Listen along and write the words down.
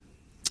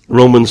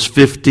Romans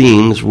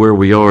 15 is where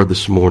we are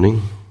this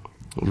morning,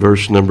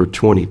 verse number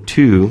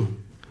 22.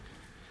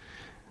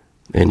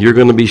 And you're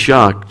going to be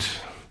shocked,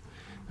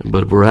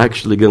 but we're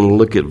actually going to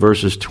look at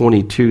verses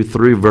 22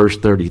 through verse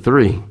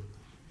 33.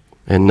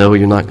 And no,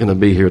 you're not going to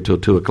be here till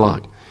 2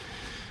 o'clock.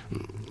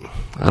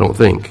 I don't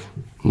think.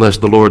 Unless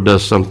the Lord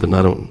does something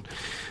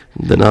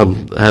then I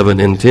haven't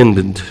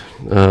intended.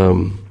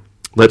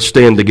 Let's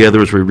stand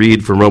together as we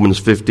read from Romans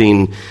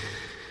 15,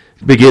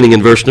 beginning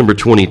in verse number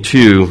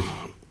 22.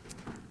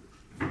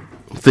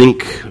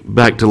 Think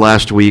back to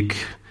last week,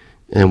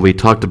 and we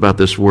talked about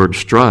this word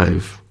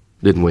strive,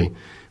 didn't we?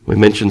 We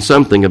mentioned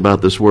something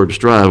about this word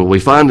strive. Well, we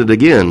find it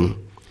again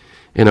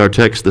in our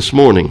text this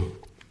morning.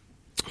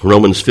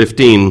 Romans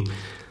 15,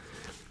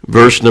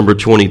 verse number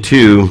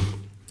 22.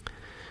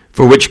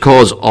 For which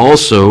cause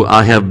also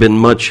I have been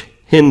much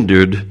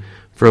hindered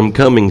from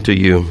coming to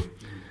you.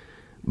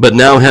 But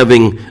now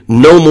having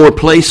no more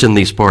place in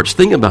these parts.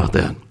 Think about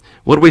that.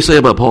 What did we say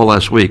about Paul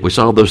last week? We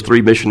saw those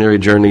 3 missionary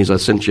journeys. I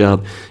sent you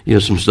out,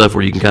 some stuff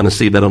where you can kind of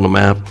see that on the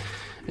map.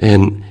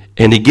 And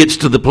he gets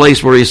to the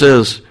place where he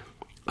says,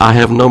 I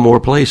have no more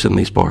place in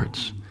these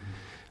parts.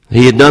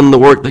 He had done the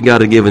work that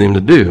God had given him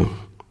to do.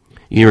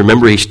 You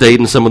remember he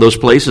stayed in some of those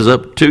places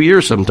up 2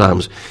 years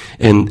sometimes.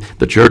 And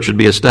the church would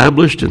be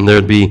established, and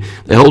there'd be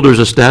elders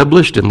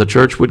established, and the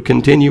church would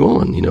continue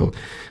on,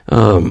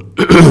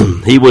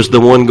 He was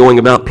the one going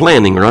about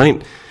planning,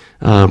 right?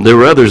 There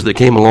were others that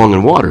came along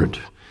and watered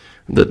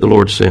that the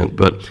Lord sent.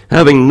 But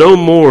having no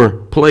more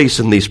place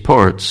in these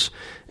parts,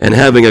 and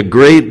having a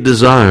great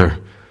desire,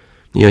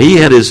 he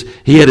had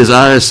his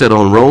eyes set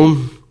on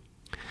Rome.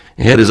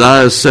 He had his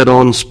eyes set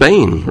on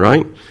Spain,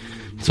 right?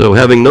 So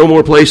having no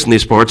more place in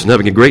these parts, and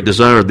having a great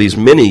desire of these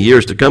many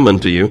years to come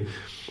unto you,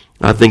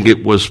 I think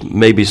it was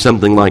maybe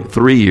something like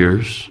 3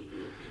 years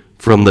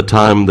from the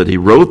time that he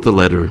wrote the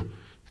letter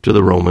to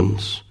the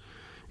Romans,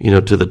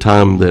 to the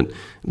time that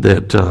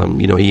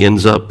he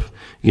ends up,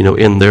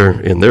 in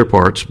their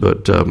parts.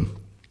 But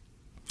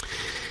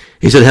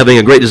he said, having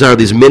a great desire of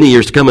these many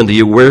years to come unto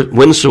you,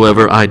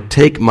 whensoever I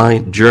take my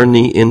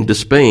journey into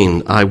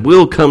Spain, I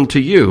will come to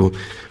you,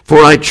 for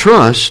I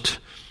trust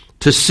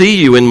to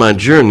see you in my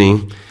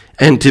journey,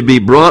 and to be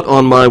brought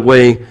on my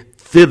way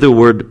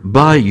thitherward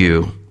by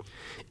you,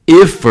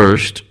 if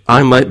first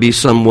I might be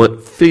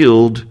somewhat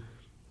filled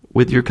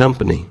with your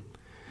company.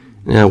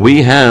 Now,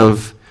 we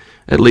have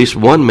at least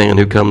one man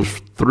who comes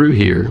through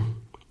here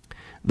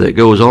that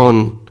goes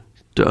on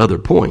to other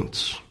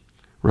points,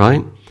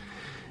 right?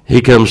 He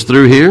comes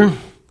through here,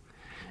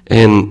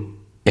 and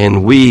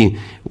we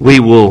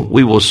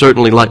will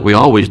certainly, like we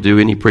always do,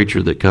 any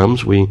preacher that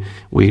comes, we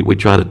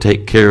try to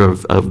take care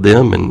of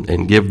them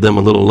and give them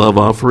a little love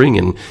offering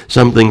and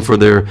something for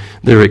their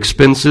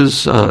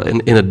expenses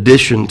in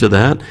addition to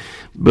that.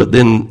 But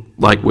then,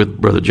 like with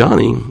Brother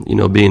Johnny,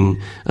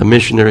 being a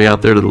missionary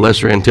out there to the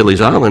Lesser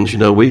Antilles Islands,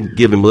 we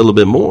give him a little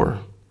bit more,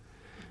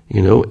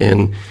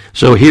 and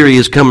so here he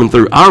is coming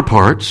through our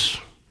parts,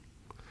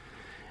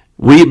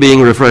 we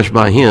being refreshed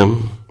by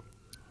him,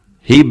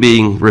 he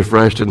being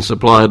refreshed and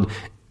supplied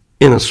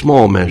in a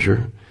small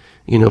measure,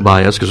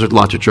 by us, because there's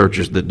lots of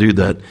churches that do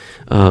that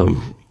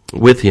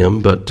with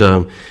him. But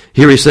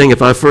here he's saying,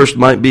 if I first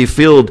might be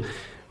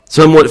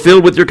somewhat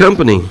filled with your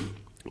company,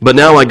 but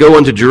now I go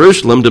unto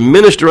Jerusalem to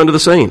minister unto the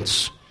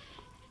saints.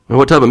 Well,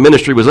 what type of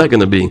ministry was that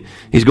going to be?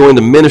 He's going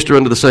to minister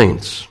unto the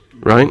saints,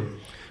 right?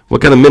 What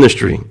kind of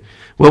ministry?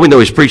 Well, we know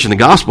he's preaching the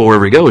gospel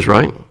wherever he goes,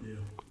 right?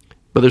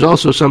 But there's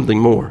also something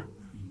more,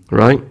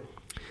 right?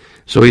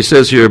 So he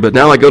says here, but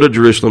now I go to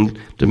Jerusalem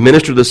to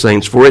minister to the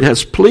saints, for it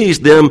has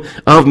pleased them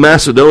of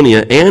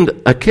Macedonia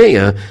and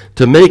Achaia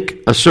to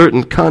make a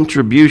certain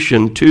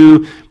contribution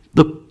to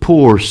the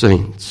poor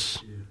saints.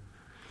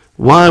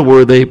 Why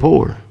were they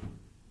poor?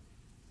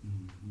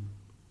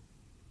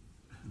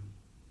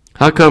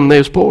 How come they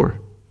was poor?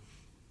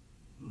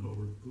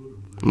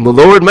 The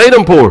Lord made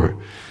them poor.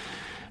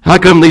 How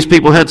come these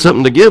people had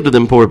something to give to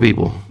them poor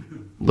people?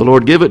 The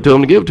Lord give it to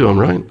them to give to them,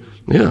 right?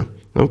 Yeah,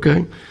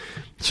 okay.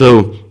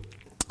 So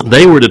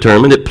they were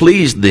determined, it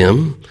pleased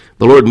them.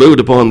 The Lord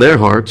moved upon their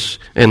hearts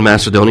in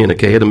Macedonia and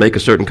Achaia to make a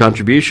certain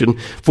contribution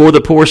for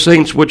the poor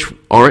saints which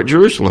are at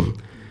Jerusalem.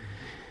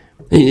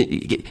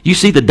 You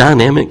see the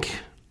dynamic,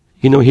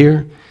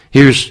 here?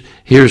 Here's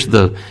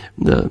the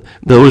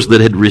those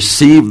that had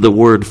received the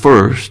word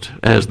first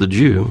as the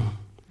Jew.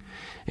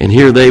 And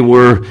here they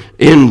were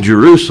in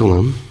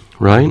Jerusalem,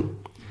 right?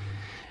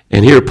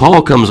 And here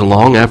Paul comes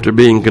along after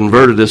being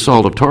converted as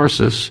Saul of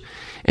Tarsus,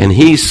 and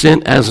he's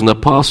sent as an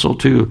apostle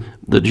to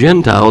the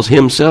Gentiles,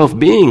 himself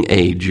being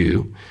a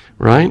Jew,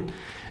 right?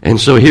 And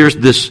so here's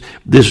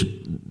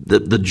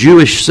the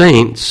Jewish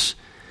saints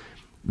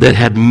that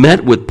had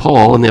met with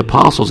Paul, and the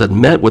apostles had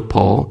met with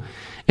Paul,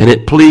 and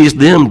it pleased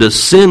them to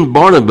send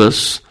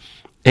Barnabas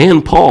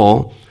and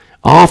Paul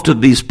off to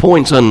these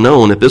points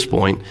unknown at this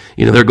point.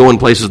 They're going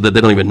places that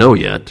they don't even know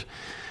yet.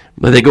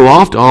 But they go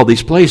off to all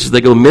these places.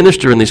 They go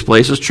minister in these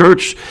places.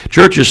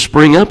 Churches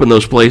spring up in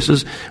those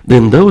places.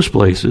 Then those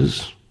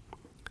places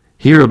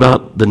hear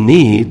about the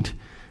need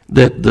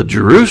that the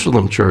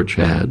Jerusalem church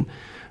had,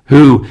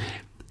 who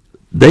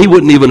they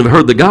wouldn't even have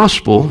heard the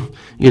gospel,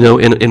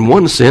 in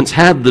one sense,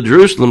 had the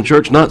Jerusalem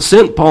church not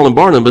sent Paul and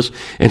Barnabas,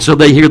 and so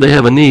they hear they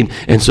have a need,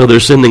 and so they're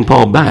sending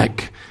Paul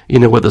back,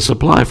 with a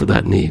supply for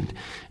that need.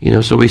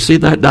 So we see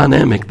that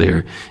dynamic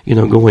there,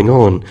 going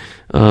on.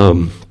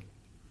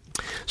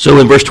 So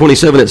in verse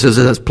 27 it says,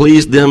 it has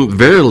pleased them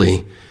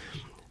verily.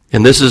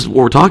 And this is what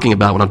we're talking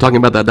about when I'm talking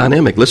about that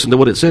dynamic. Listen to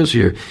what it says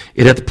here.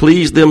 It hath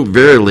pleased them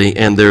verily,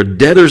 and their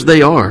debtors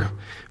they are.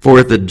 For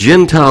if the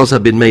Gentiles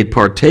have been made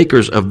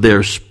partakers of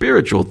their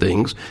spiritual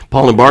things,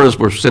 Paul and Barnabas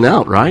were sent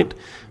out, right?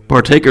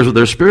 Partakers of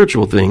their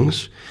spiritual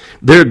things.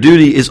 Their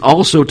duty is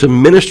also to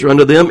minister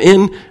unto them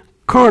in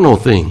carnal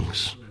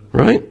things,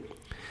 right?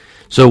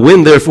 So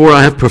when therefore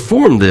I have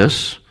performed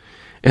this,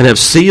 and have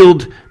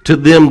sealed to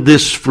them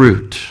this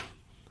fruit,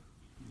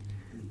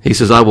 he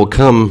says, I will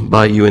come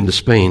by you into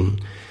Spain.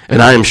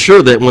 And I am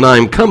sure that when I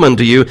am come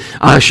unto you,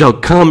 I shall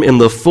come in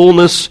the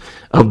fullness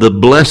of the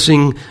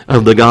blessing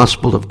of the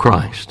gospel of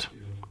Christ.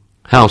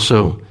 How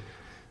so?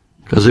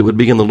 Because it would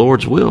be in the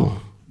Lord's will,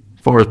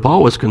 as far as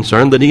Paul was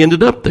concerned, that he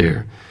ended up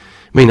there.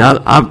 I mean,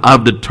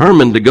 I've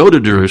determined to go to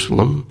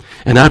Jerusalem,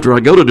 and after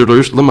I go to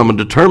Jerusalem, I'm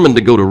determined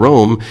to go to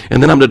Rome,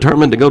 and then I'm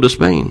determined to go to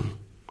Spain.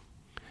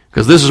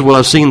 Because this is what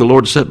I've seen the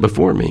Lord set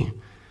before me.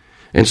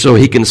 And so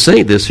he can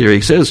say this here.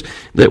 He says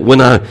that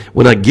when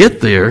I get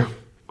there,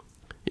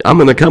 I'm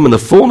going to come in the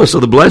fullness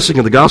of the blessing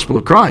of the gospel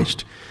of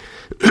Christ.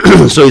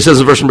 So he says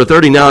in verse number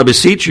 30, now I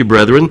beseech you,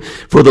 brethren,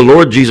 for the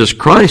Lord Jesus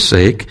Christ's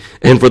sake,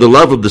 and for the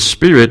love of the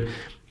Spirit,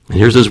 and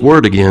here's his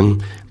word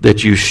again,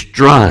 that you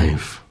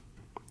strive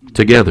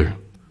together.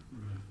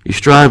 You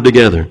strive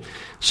together.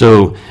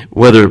 So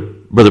whether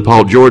Brother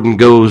Paul Jordan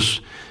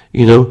goes,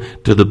 to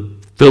the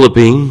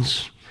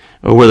Philippines,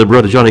 or whether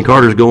Brother Johnny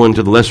Carter's going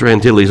to the Lesser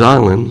Antilles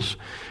Islands,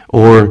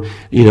 or,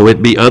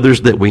 it be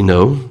others that we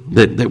know,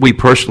 that we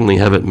personally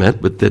haven't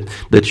met, but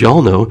that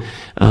y'all know,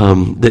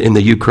 that in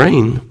the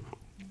Ukraine,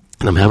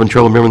 and I'm having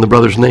trouble remembering the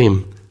brother's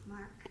name,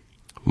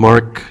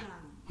 Mark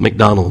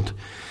McDonald.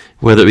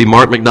 Whether it be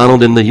Mark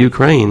McDonald in the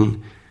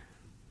Ukraine,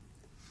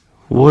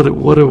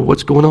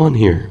 what's going on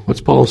here? What's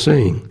Paul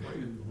saying?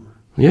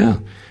 Yeah.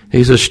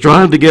 He says,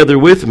 strive together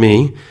with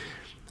me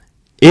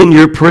in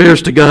your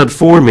prayers to God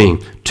for me.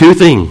 Two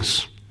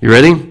things. You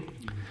ready?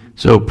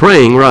 So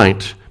praying,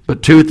 right.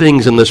 But two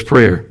things in this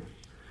prayer.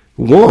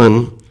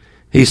 One,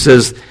 he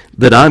says,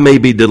 that I may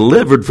be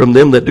delivered from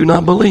them that do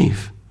not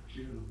believe.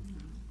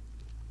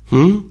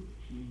 And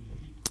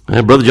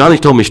Brother Johnny's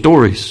told me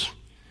stories.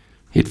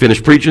 He'd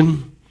finish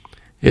preaching.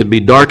 It'd be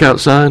dark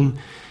outside.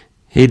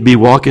 He'd be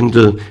walking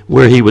to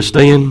where he was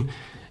staying,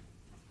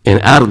 and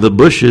out of the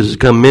bushes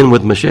come men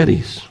with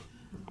machetes,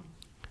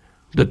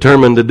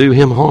 determined to do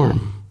him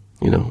harm,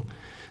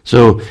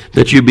 So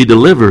that you be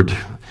delivered.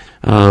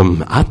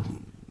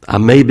 I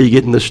may be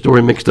getting this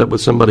story mixed up with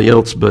somebody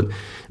else, but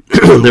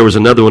there was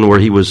another one where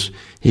he was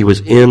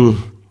in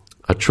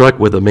a truck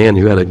with a man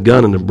who had a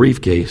gun in a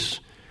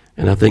briefcase,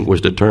 and I think was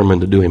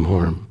determined to do him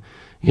harm.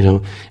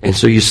 And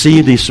so you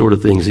see these sort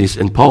of things,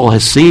 and Paul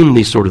has seen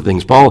these sort of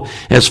things. Paul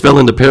has fell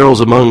into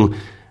perils among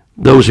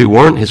those who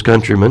weren't his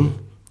countrymen,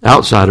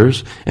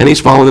 outsiders, and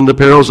he's fallen into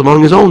perils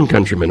among his own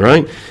countrymen,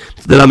 right?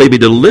 That I may be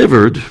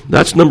delivered,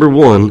 that's number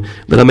one,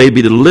 that I may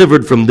be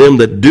delivered from them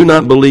that do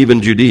not believe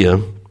in Judea,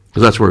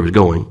 because that's where he was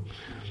going,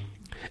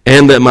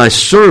 and that my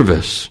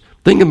service,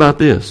 think about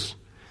this.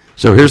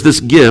 So here's this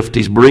gift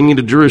he's bringing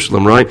to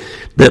Jerusalem, right?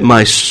 That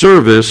my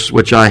service,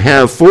 which I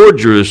have for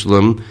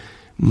Jerusalem,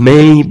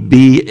 may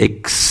be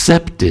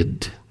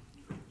accepted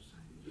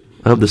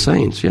of the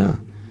saints, yeah.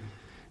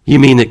 You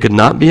mean it could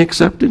not be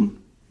accepted?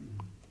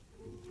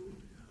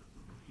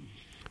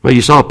 Well,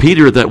 you saw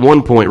Peter at that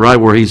one point, right,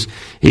 where he's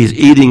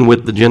eating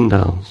with the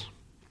Gentiles.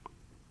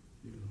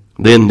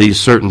 Then these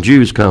certain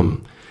Jews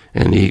come,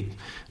 and he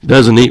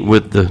doesn't eat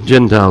with the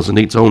Gentiles and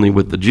eats only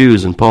with the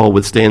Jews, and Paul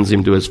withstands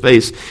him to his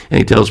face, and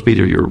he tells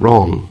Peter, you're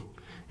wrong,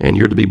 and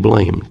you're to be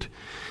blamed.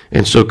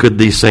 And so could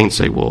these saints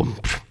say, well,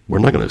 we're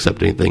not going to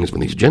accept anything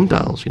from these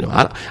Gentiles?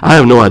 I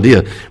have no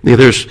idea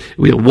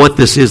what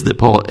this is that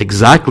Paul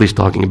exactly is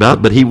talking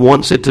about, but he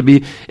wants it to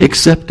be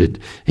accepted.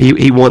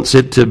 He wants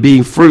it to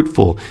be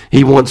fruitful.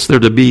 He wants there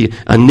to be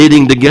a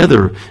knitting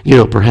together,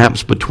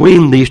 perhaps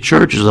between these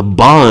churches, a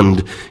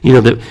bond,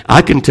 that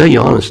I can tell you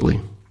honestly,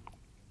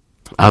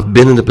 I've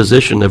been in the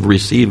position of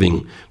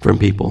receiving from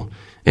people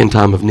in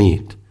time of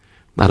need.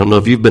 I don't know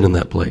if you've been in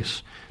that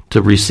place,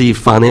 to receive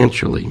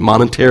financially,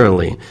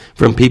 monetarily,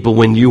 from people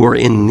when you are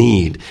in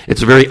need.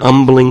 It's a very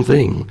humbling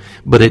thing,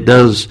 but it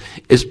does,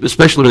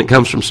 especially when it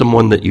comes from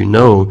someone that you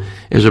know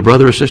is a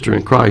brother or sister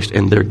in Christ,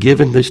 and they're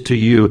giving this to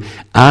you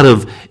out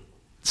of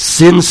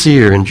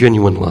sincere and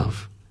genuine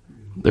love.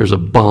 There's a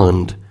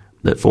bond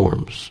that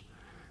forms,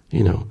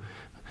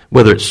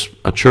 whether it's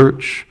a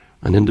church,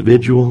 an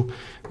individual.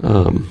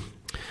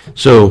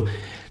 So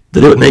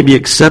that it may be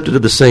accepted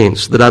of the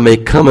saints, that I may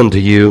come unto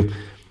you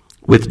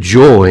with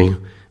joy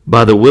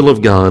by the will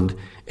of God,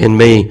 and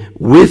may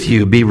with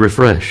you be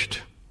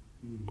refreshed.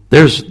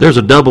 There's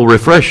a double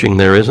refreshing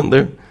there, isn't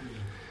there?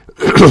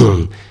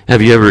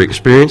 Have you ever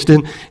experienced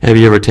it? Have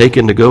you ever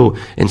taken to go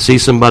and see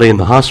somebody in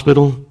the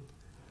hospital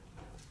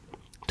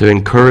to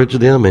encourage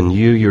them, and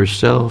you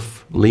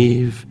yourself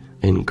leave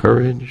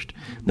encouraged?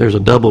 There's a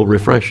double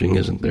refreshing,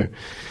 isn't there?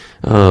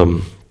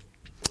 And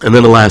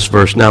then the last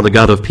verse, now the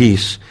God of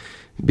peace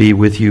be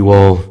with you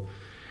all.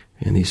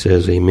 And he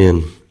says,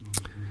 amen.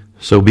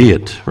 So be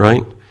it,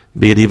 right?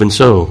 Be it even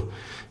so.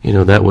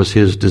 That was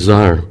his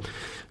desire.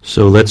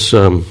 So let's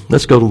go to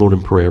the Lord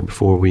in prayer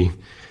before we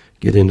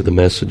get into the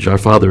message. Our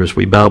Father, as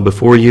we bow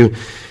before you,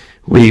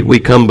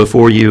 we come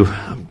before you,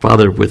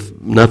 Father,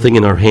 with nothing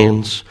in our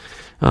hands.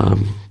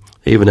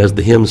 Even as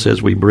the hymn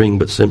says, we bring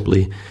but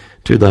simply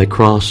to thy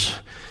cross.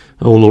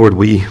 Oh Lord,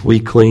 we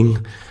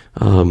cling.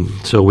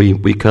 So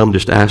we come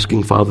just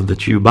asking, Father,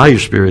 that you, by your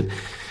Spirit,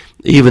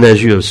 even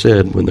as you have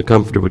said, when the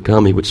Comforter would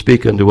come, he would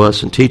speak unto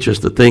us and teach us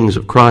the things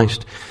of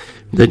Christ,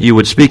 that you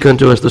would speak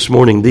unto us this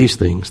morning these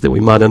things, that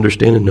we might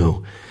understand and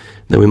know,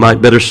 that we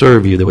might better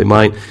serve you, that we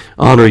might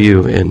honor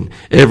you in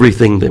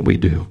everything that we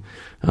do.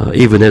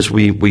 Even as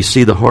we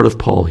see the heart of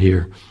Paul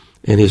here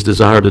and his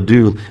desire to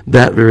do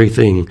that very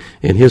thing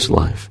in his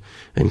life.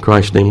 In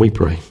Christ's name we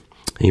pray.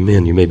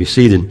 Amen. You may be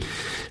seated.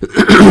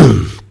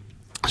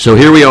 So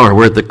here we are.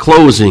 We're at the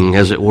closing,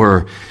 as it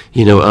were,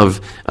 of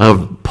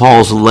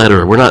Paul's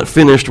letter. We're not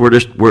finished. We're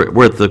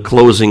at the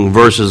closing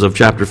verses of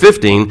chapter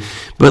 15,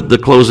 but the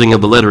closing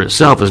of the letter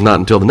itself is not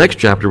until the next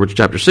chapter, which is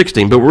chapter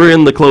 16. But we're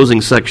in the closing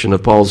section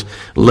of Paul's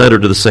letter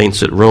to the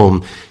saints at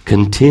Rome.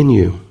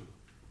 Continue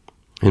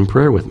in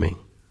prayer with me,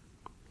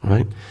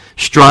 right?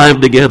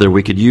 Strive together.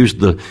 We could use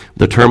the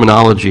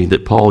terminology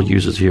that Paul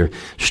uses here.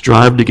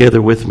 Strive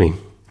together with me.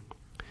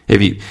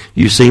 Have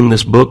you seen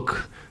this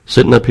book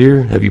sitting up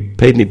here? Have you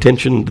paid any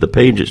attention to the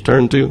page it's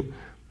turned to?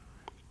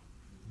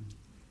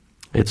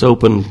 It's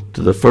open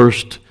to the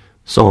first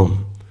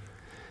Psalm.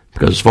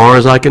 Because as far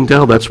as I can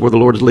tell, that's where the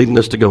Lord is leading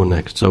us to go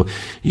next. So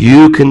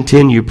you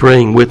continue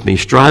praying with me,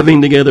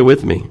 striving together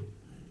with me.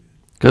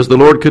 Because the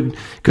Lord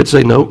could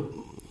say, no,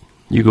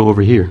 you go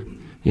over here.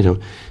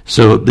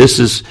 So this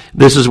is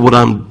what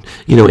I'm,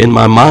 in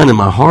my mind and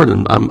my heart,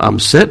 and I'm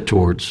set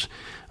towards,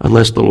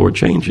 unless the Lord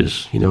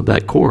changes,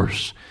 that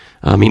course.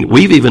 I mean,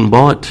 we've even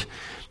bought,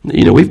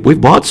 we've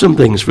bought some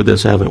things for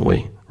this, haven't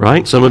we?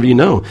 Right? Some of you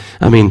know.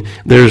 I mean,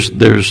 there's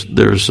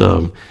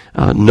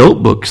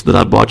notebooks that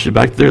I bought you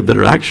back there that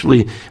are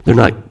actually, they're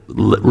not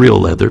real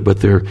leather, but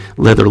they're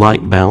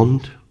leather-like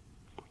bound.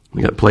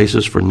 We got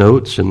places for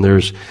notes, and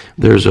there's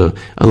a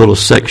little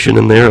section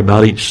in there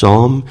about each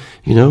psalm,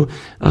 and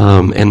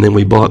then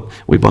we bought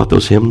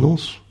those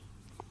hymnals,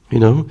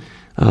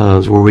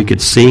 where we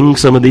could sing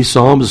some of these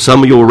psalms.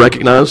 Some you'll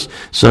recognize,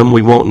 some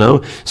we won't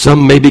know.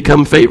 Some may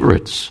become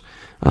favorites.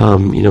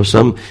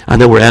 Some, I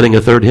know we're adding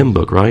a third hymn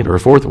book, right? Or a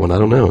fourth one, I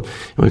don't know.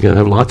 We're going to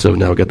have lots of them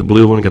now. We've got the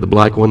blue one, we've got the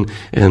black one,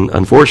 and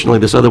unfortunately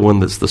this other one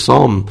that's the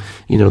psalm,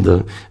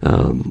 it's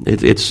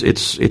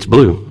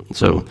blue.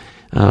 So,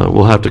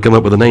 we'll have to come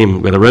up with a name.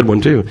 We've got a red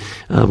one too.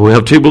 But we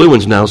have two blue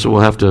ones now, so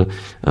we'll have to,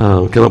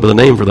 come up with a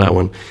name for that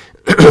one.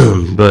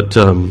 But,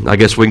 I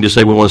guess we can just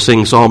say we want to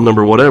sing psalm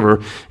number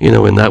whatever,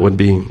 and that would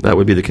be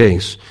the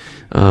case.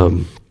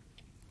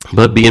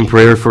 But be in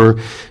prayer for,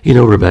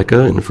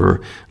 Rebecca and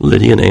for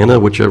Lydia and Anna,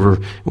 whichever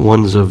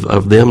ones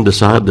of them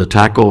decide to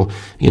tackle.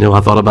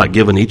 I thought about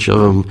giving each of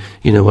them,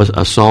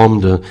 a psalm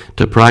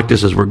to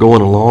practice as we're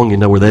going along,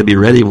 where they'd be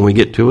ready when we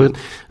get to it.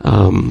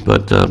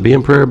 But be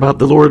in prayer about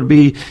the Lord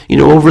be,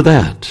 over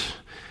that,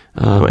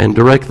 and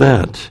direct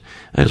that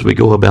as we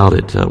go about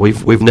it.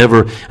 We've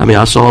never,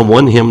 I saw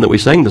one hymn that we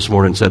sang this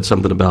morning said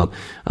something about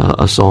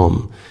a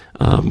psalm.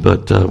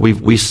 But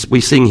we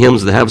sing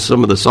hymns that have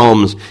some of the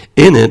psalms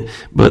in it,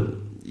 but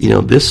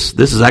this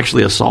is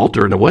actually a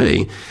psalter in a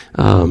way,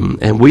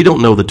 and we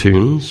don't know the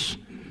tunes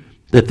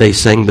that they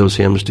sang those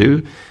hymns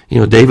to.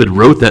 David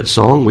wrote that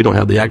song. We don't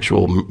have the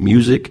actual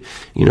music,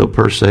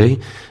 per se,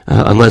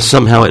 unless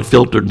somehow it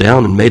filtered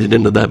down and made it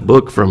into that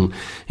book from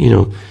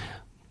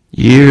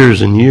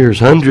years and years,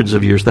 hundreds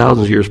of years,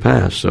 thousands of years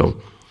past.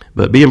 So,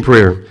 but be in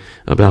prayer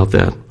about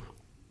that.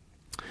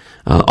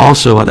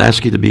 Also, I'd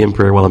ask you to be in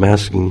prayer while I'm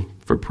asking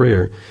for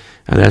prayer.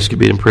 I'd ask you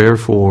to be in prayer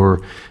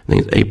for, I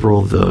think it's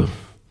April the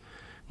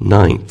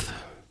 9th.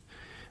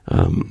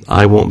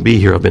 I won't be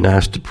here. I've been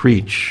asked to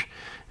preach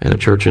at a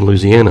church in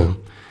Louisiana.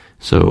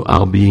 So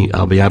I'll be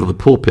out of the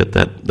pulpit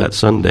that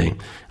Sunday.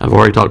 I've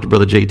already talked to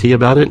Brother JT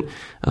about it.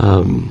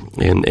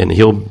 And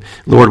he'll,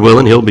 Lord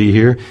willing, he'll be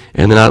here.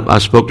 And then I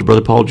spoke to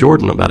Brother Paul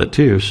Jordan about it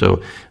too.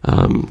 So,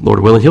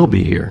 Lord willing, he'll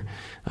be here.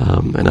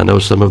 And I know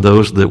some of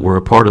those that were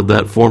a part of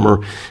that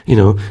former,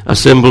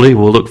 assembly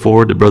will look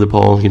forward to Brother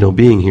Paul,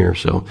 being here.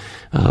 So,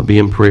 be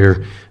in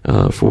prayer,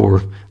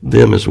 for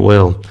them as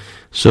well.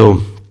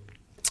 So,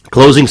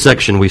 closing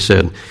section, we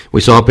said. We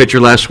saw a picture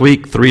last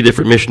week, 3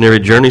 different missionary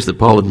journeys that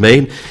Paul had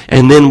made.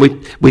 And then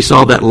we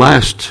saw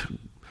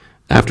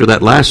after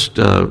that last,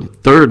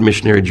 third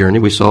missionary journey,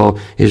 we saw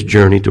his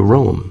journey to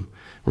Rome,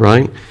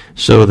 right?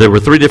 So there were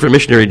 3 different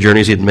missionary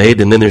journeys he had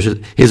made, and then there's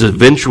his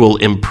eventual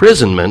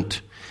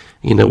imprisonment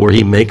where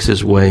he makes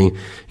his way.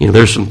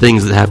 There's some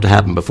things that have to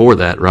happen before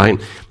that,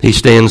 right? He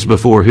stands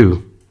before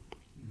who?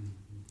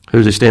 Who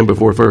does he stand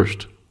before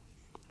first?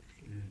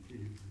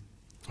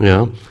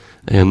 Yeah.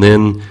 And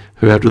then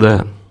who after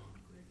that?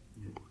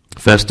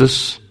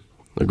 Festus,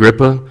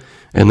 Agrippa,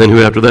 and then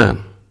who after that?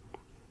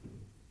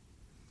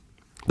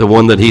 The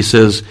one that he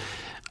says,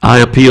 I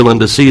appeal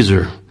unto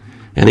Caesar.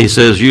 And he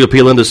says, you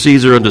appeal unto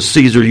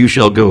Caesar you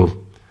shall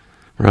go.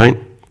 Right?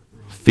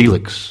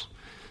 Felix.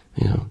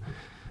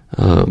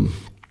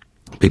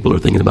 People are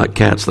thinking about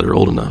cats that are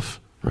old enough,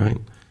 right?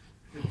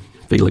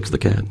 Felix the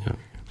cat.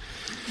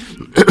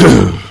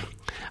 Yeah.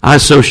 I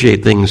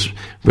associate things,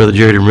 Brother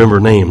Jerry, to remember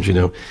names,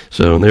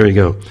 So there you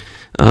go.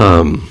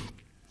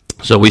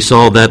 So we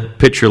saw that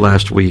picture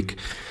last week,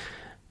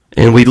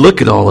 and we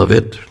look at all of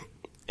it,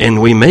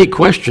 and we may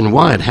question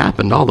why it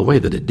happened all the way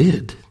that it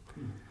did.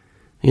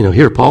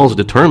 Here Paul's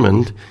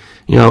determined.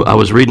 I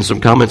was reading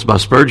some comments by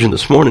Spurgeon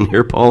this morning.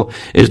 Here Paul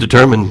is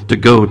determined to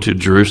go to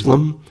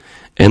Jerusalem,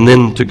 and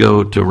then to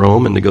go to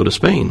Rome, and to go to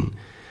Spain.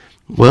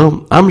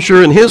 Well, I'm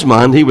sure in his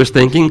mind he was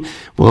thinking,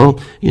 well,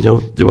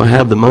 do I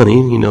have the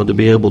money, to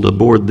be able to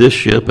board this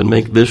ship and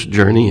make this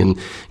journey and,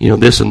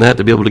 this and that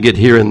to be able to get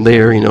here and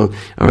there,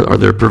 are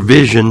there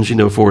provisions,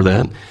 for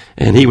that?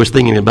 And he was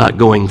thinking about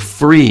going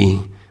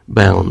free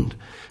bound,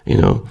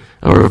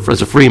 or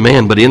as a free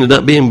man, but he ended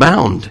up being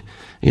bound,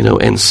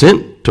 and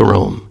sent to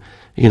Rome,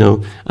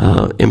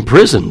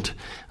 imprisoned.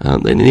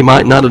 And he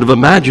might not have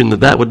imagined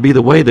that would be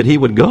the way that he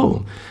would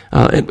go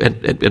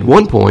at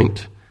one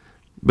point.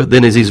 But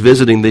then as he's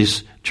visiting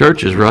these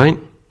churches, right,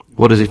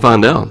 what does he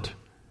find out?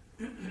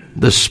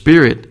 The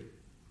Spirit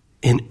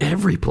in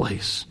every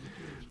place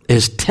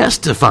is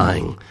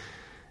testifying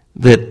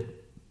that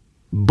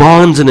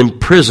bonds and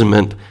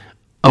imprisonment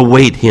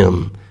await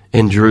him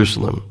in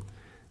Jerusalem.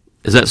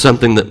 Is that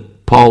something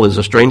that Paul is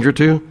a stranger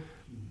to?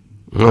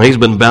 Well, he's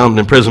been bound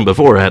in prison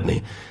before, hasn't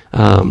he?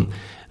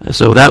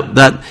 So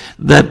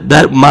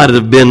that might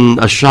have been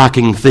a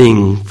shocking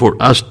thing for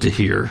us to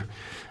hear.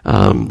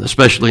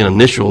 Especially an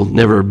initial,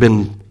 never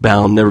been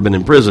bound, never been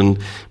imprisoned,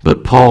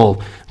 but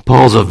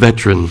Paul's a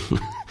veteran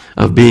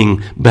of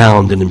being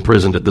bound and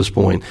imprisoned at this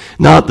point.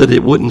 Not that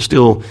it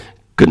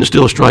couldn't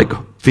still strike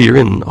fear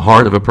in the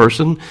heart of a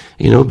person,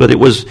 but it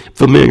was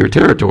familiar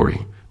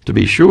territory, to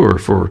be sure,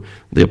 for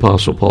the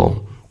Apostle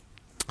Paul.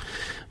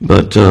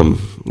 But,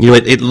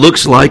 it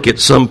looks like at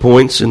some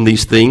points in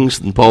these things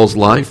in Paul's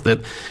life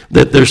that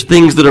there's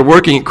things that are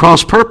working at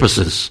cross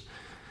purposes.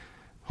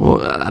 Well,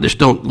 I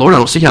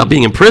don't see how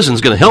being in prison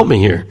is going to help me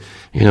here.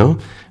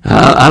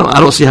 I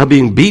don't see how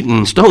being beaten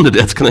and stoned to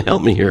death is going to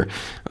help me here.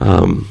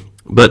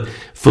 But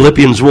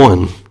Philippians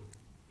 1,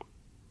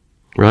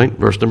 right?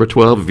 Verse number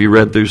 12, if you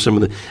read through some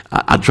of the,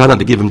 I try not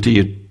to give them to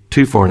you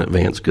too far in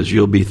advance because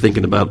you'll be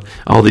thinking about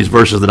all these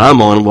verses that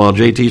I'm on while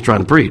JT's trying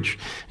to preach,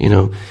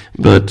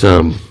 But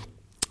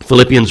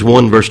Philippians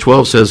 1 verse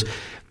 12 says,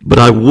 but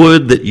I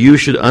would that you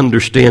should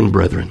understand,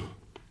 brethren.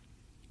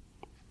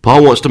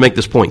 Paul wants to make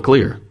this point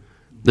clear.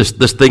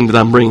 This thing that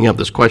I'm bringing up,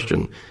 this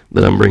question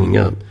that I'm bringing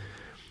up,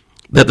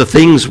 that the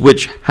things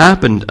which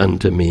happened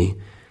unto me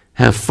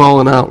have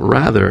fallen out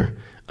rather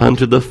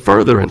unto the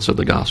furtherance of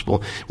the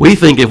gospel. We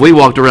think if we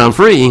walked around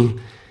free,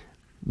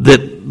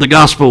 that the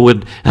gospel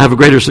would have a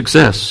greater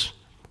success.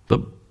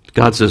 But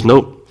God says,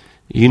 nope,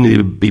 you need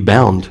to be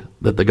bound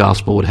that the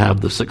gospel would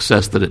have the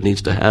success that it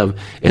needs to have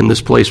in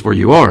this place where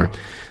you are.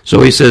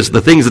 So he says,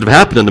 the things that have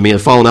happened unto me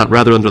have fallen out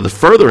rather under the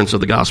furtherance of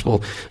the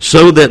gospel,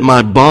 so that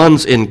my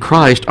bonds in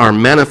Christ are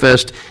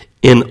manifest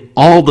in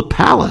all the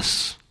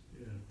palace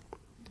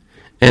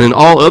and in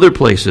all other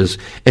places.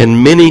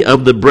 And many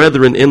of the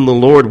brethren in the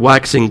Lord,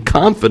 waxing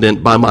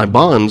confident by my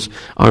bonds,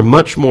 are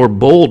much more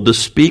bold to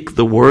speak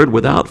the word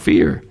without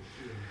fear.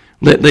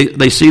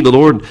 They see the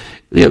Lord.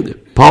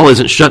 Paul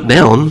isn't shut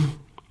down.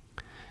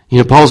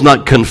 Paul's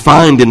not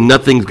confined and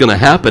nothing's going to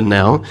happen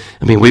now.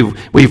 I mean,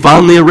 we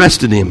finally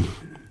arrested him.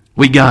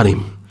 We got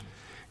him.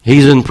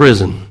 He's in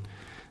prison.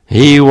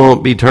 He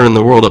won't be turning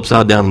the world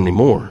upside down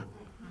anymore.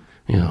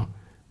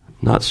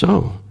 Not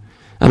so.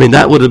 I mean,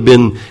 that would have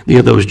been,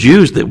 those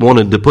Jews that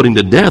wanted to put him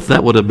to death,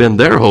 that would have been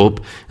their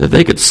hope, that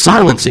they could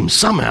silence him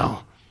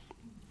somehow.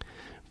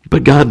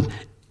 But God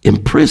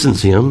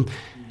imprisons him,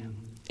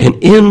 and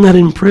in that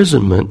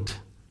imprisonment,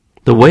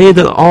 the way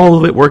that all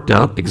of it worked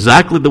out,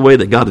 exactly the way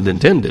that God had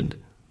intended,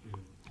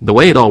 the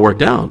way it all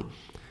worked out,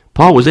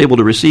 Paul was able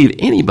to receive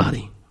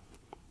anybody.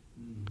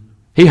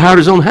 He hired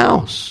his own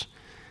house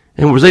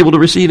and was able to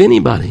receive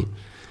anybody.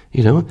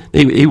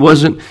 He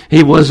wasn't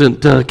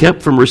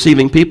kept from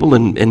receiving people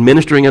and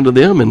ministering unto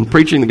them and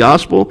preaching the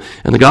gospel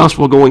and the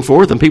gospel going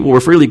forth, and people were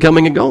freely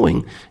coming and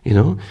going.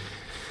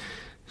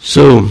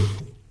 So,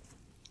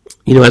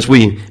 as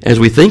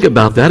we think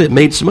about that, it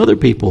made some other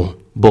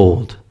people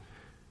bold.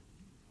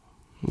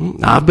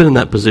 I've been in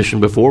that position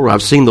before where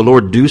I've seen the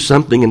Lord do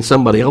something in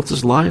somebody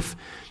else's life,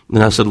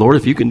 and I said, Lord,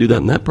 if you can do that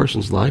in that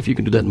person's life, you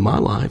can do that in my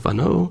life. I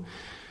know.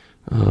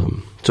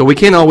 So we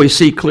can't always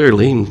see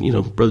clearly.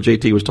 And, Brother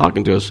JT was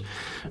talking to us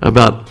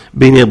about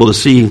being able to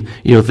see,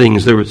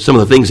 things. There were some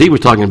of the things he was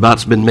talking about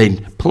has been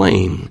made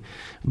plain.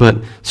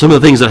 But some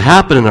of the things that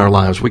happen in our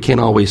lives, we can't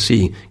always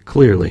see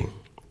clearly.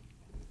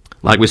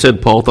 Like we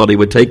said, Paul thought he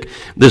would take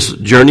this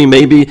journey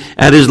maybe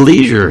at his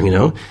leisure,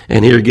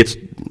 and here he gets,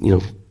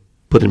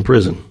 put in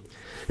prison.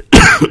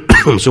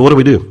 So what do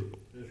we do?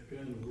 That's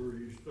kind of where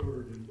you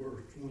started in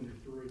verse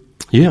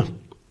 23. Yeah.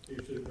 He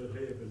said, but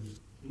having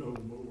no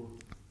more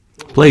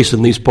Place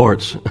in these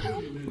parts.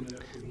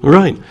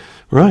 Right.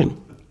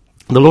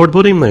 The Lord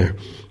put him there.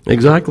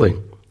 Exactly.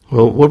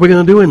 Well, what are we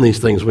going to do in these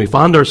things when we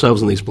find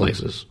ourselves in these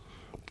places?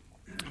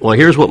 Well,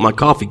 here's what my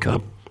coffee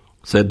cup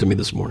said to me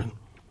this morning.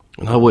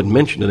 And I wouldn't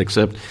mention it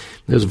except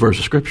there's a verse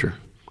of Scripture.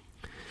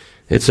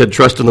 It said,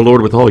 trust in the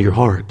Lord with all your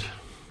heart.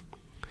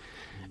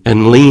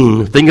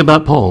 And think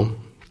about Paul,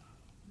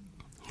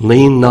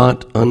 lean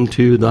not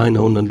unto thine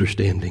own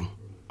understanding,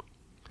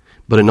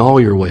 but in all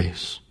your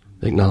ways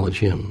acknowledge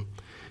him.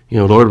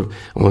 Lord,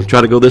 I'm going to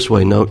try to go this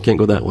way. No, can't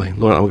go that way.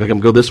 Lord, I'm going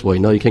to go this way.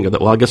 No, you can't go that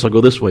way. Well, I guess I'll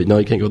go this way. No,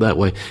 you can't go that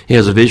way. He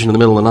has a vision in the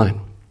middle of the night.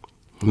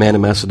 A man in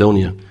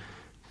Macedonia,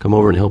 come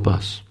over and help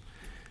us.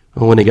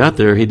 Well, when he got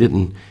there, he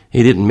didn't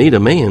meet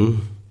a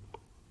man.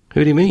 Who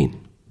did he meet?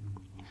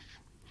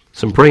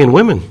 Some praying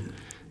women,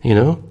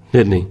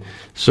 didn't he?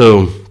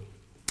 So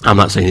I'm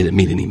not saying he didn't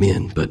meet any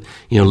men, but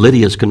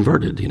Lydia's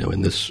converted,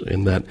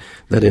 in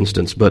that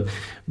instance. But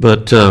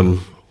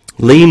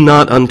lean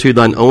not unto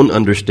thine own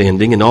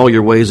understanding, in all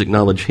your ways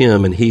acknowledge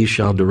him, and he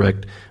shall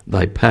direct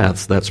thy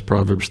paths. That's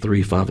Proverbs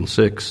 3, 5, and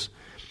 6.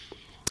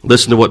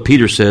 Listen to what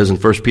Peter says in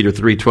 1 Peter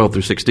 3, 12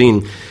 through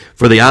 16.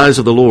 For the eyes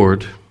of the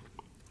Lord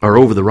are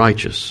over the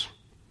righteous,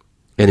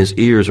 and his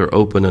ears are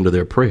open unto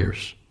their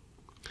prayers.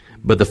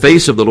 But the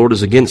face of the Lord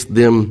is against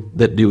them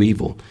that do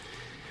evil.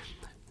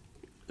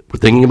 We're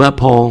thinking about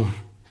Paul,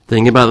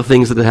 thinking about the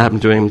things that had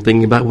happened to him,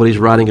 thinking about what he's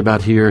writing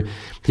about here.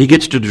 He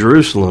gets to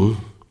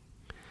Jerusalem,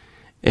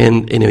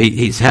 and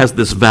he has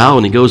this vow,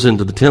 and he goes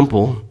into the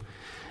temple,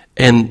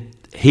 and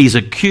he's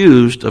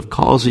accused of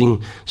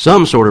causing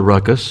some sort of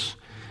ruckus.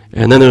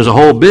 And then there's a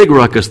whole big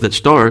ruckus that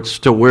starts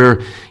to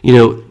where,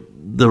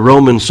 the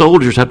Roman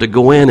soldiers have to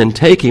go in and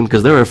take him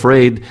because they're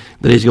afraid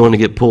that he's going to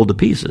get pulled to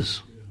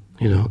pieces,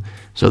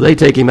 So they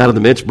take him out of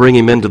the midst, bring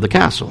him into the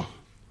castle,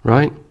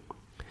 right?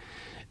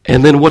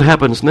 And then what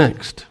happens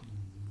next?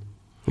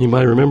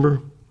 Anybody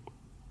remember?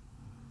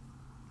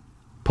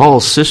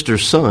 Paul's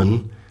sister's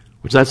son,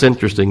 which that's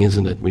interesting,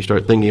 isn't it? We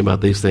start thinking about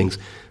these things.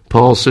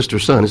 Paul's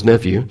sister's son, his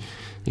nephew,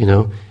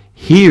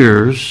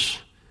 hears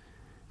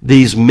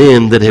these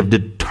men that have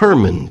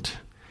determined,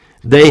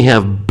 they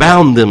have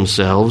bound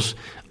themselves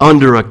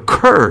under a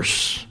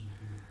curse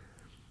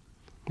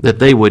that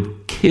they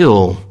would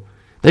kill.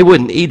 They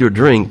wouldn't eat or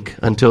drink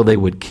until they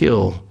would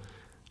kill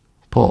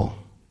Paul.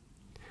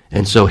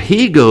 And so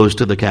he goes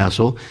to the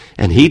castle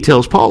and he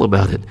tells Paul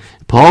about it.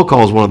 Paul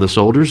calls one of the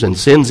soldiers and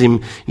sends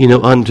him,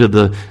 unto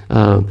the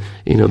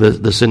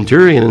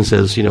centurion and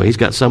says, he's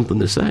got something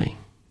to say.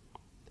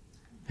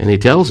 And he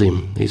tells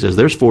him, he says,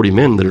 there's 40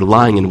 men that are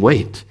lying in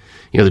wait.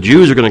 The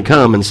Jews are going to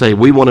come and say,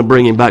 we want to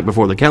bring him back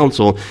before the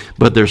council,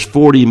 but there's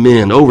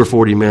over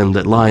 40 men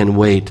that lie in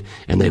wait,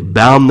 and they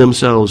bound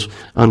themselves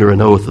under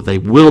an oath that they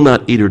will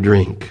not eat or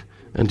drink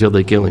until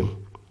they kill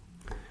him.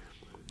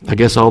 I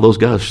guess all those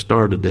guys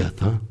starved to death,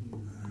 huh?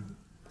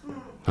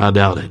 I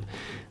doubt it.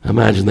 I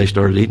imagine they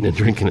started eating and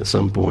drinking at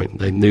some point.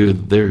 They knew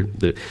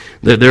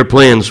their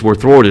plans were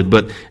thwarted.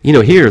 But,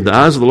 here, the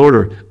eyes of the Lord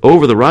are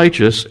over the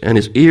righteous, and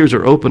his ears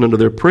are open unto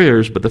their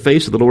prayers, but the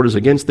face of the Lord is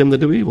against them that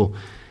do evil.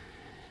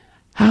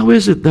 How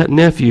is it that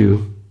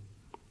nephew,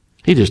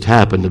 he just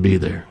happened to be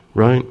there,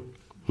 right?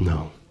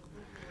 No.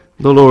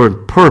 The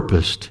Lord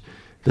purposed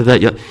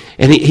that young,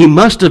 and he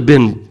must have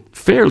been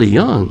fairly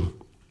young,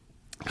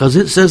 because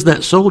it says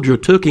that soldier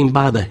took him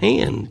by the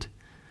hand.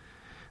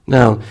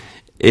 Now,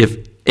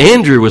 if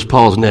Andrew was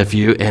Paul's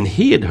nephew and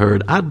he had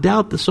heard, I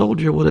doubt the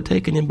soldier would have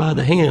taken him by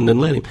the hand and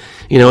let him,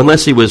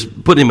 unless he was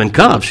putting him in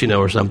cuffs,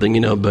 or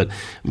something,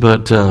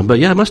 but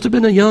yeah, it must have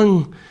been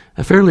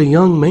a fairly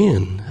young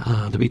man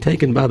to be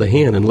taken by the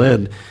hand and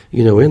led,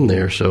 in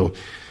there. So,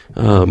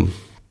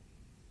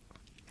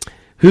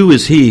 who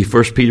is he,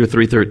 1 Peter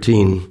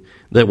 3:13,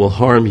 that will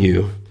harm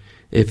you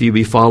if you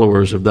be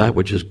followers of that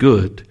which is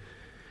good?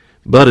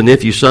 But and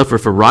if you suffer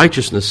for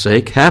righteousness'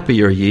 sake,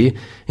 happy are ye.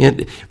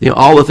 And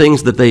all the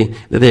things that they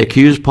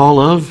accused Paul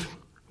of,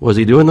 was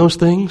he doing those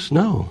things?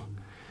 No.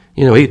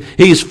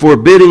 He's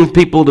forbidding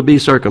people to be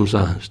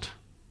circumcised.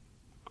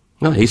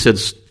 No, he said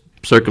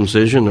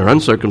circumcision or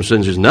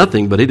uncircumcision is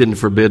nothing, but he didn't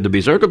forbid to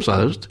be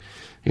circumcised.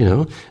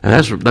 And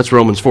that's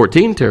Romans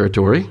 14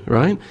 territory,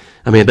 right?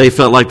 I mean, they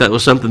felt like that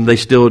was something they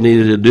still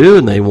needed to do,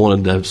 and they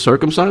wanted to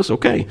circumcise.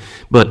 Okay,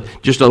 but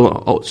just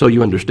so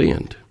you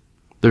understand,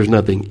 there's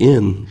nothing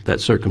in that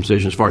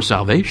circumcision as far as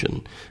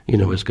salvation,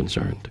 is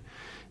concerned.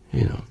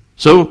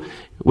 So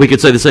we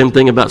could say the same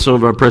thing about some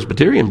of our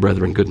Presbyterian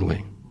brethren, couldn't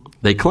we?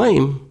 They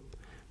claim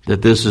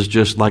that this is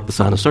just like the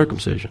sign of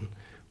circumcision.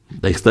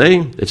 They say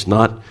it's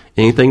not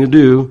anything to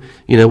do,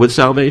 with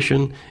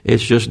salvation.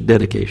 It's just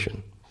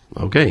dedication.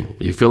 Okay,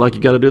 you feel like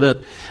you got to do that?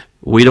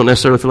 We don't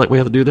necessarily feel like we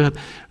have to do that,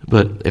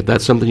 but if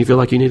that's something you feel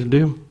like you need to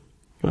do,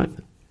 right?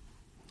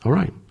 All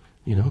right,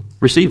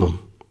 receive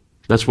them.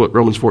 That's what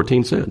Romans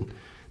 14 said.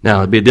 Now,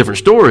 it'd be a different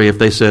story if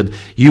they said,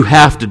 you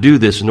have to do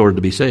this in order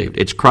to be saved.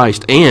 It's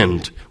Christ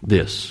and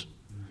this.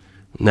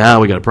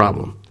 Now we got a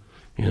problem.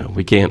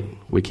 We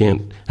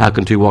can't, how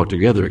can two walk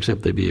together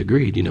except they be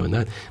agreed, and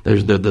that,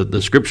 there's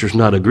the scripture's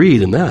not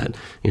agreed in that,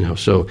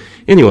 so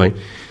anyway,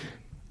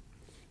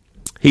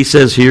 he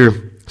says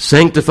here,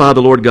 sanctify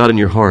the Lord God in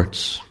your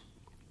hearts.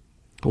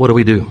 What do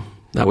we do?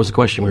 That was the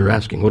question we were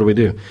asking. What do we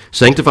do?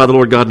 Sanctify the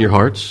Lord God in your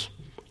hearts.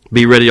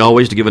 Be ready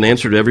always to give an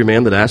answer to every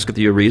man that asketh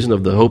you a reason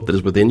of the hope that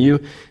is within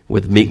you,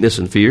 with meekness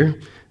and fear,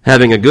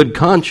 having a good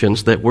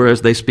conscience, that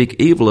whereas they speak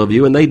evil of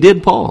you, and they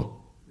did Paul.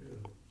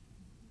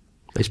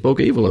 They spoke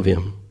evil of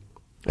him.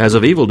 As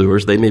of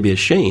evildoers, they may be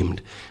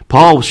ashamed.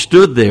 Paul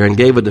stood there and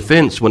gave a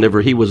defense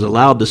whenever he was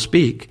allowed to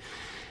speak.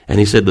 And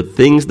he said, the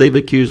things they've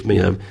accused me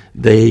of,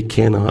 they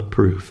cannot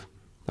prove.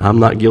 I'm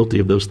not guilty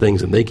of those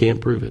things, and they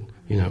can't prove it,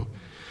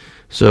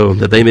 So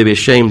that they may be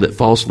ashamed that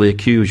falsely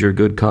accuse your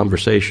good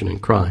conversation in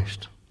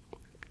Christ.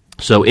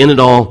 So in it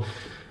all,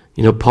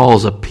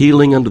 Paul's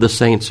appealing unto the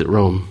saints at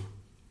Rome.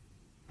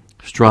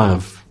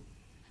 Strive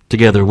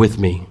together with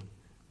me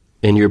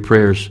in your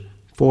prayers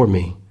for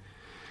me.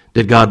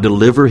 Did God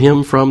deliver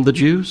him from the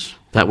Jews?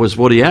 That was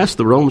what he asked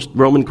the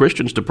Roman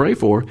Christians to pray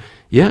for.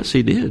 Yes,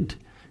 he did.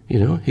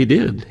 He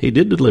did. He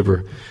did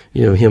deliver,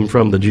 him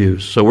from the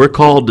Jews. So we're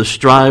called to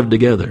strive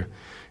together.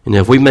 And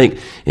if we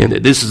and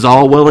this is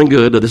all well and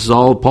good, this is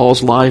all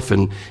Paul's life,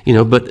 and,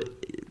 but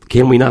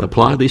can we not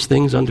apply these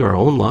things unto our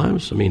own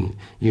lives? I mean,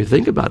 you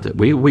think about it.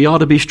 We ought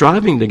to be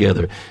striving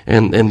together.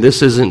 And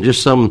this isn't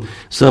just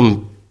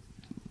some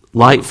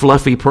light,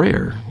 fluffy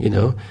prayer,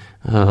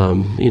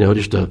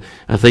 just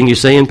a thing you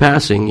say in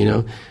passing,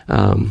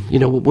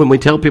 when we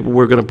tell people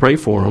we're going to pray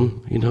for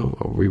them,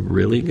 are we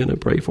really going to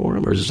pray for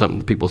them? Or is it something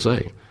that people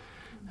say?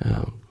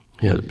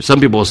 Some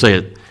people will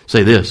say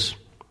this,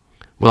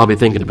 well, I'll be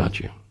thinking about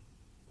you.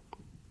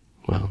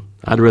 Well,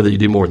 I'd rather you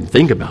do more than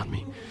think about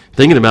me.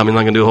 Thinking about me is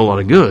not going to do a whole lot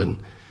of good.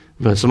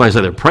 But somebody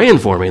say they're praying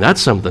for me,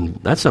 that's something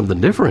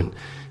different.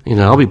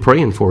 I'll be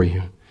praying for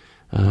you.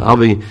 I'll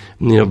be,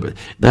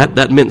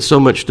 that meant so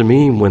much to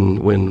me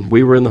when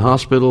we were in the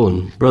hospital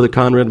and Brother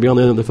Conrad would be on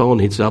the end of the phone.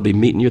 He'd say, I'll be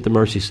meeting you at the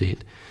mercy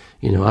seat.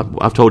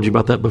 I've told you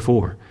about that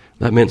before.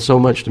 That meant so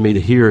much to me to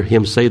hear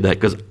him say that,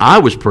 because I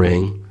was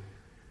praying,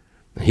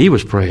 he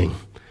was praying,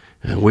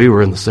 and we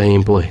were in the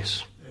same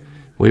place.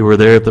 We were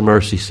there at the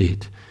mercy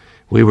seat.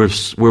 We were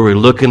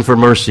looking for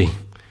mercy.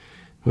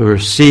 We were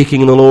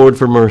seeking the Lord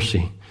for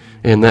mercy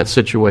in that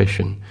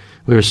situation.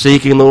 We were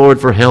seeking the Lord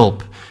for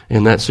help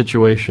in that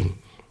situation.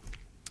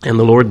 And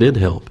the Lord did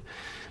help.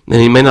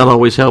 And he may not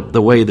always help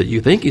the way that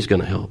you think he's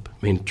going to help.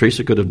 I mean,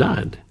 Teresa could have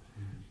died.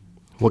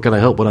 What can I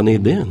help what I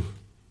need then?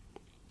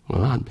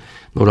 Well,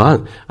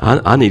 Lord,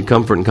 I need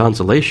comfort and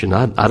consolation.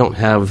 I don't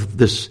have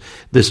this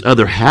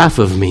other half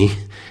of me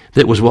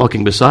that was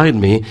walking beside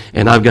me,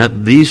 and I've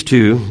got these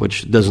two,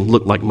 which doesn't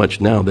look like much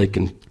now. They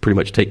can pretty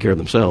much take care of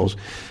themselves.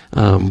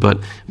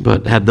 But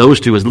had those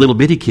two as little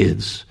bitty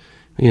kids,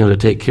 to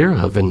take care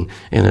of, and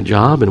a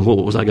job, and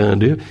what was I going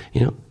to do?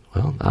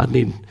 Well, I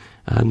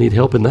need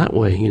help in that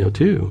way,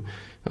 too.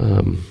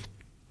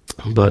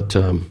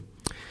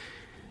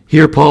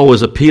 Here Paul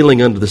was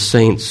appealing unto the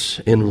saints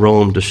in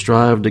Rome to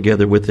strive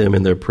together with him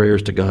in their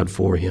prayers to God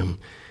for him.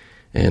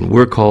 And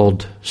we're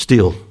called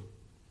still.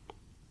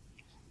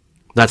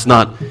 That's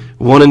not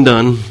one and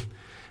done.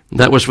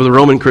 That was for the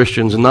Roman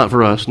Christians and not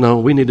for us. No,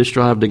 we need to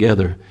strive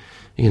together,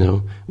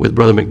 with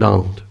Brother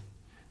McDonald.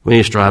 We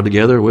need to strive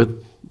together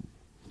with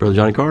Brother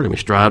Johnny Carter. We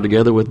strive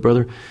together with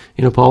Brother,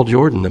 Paul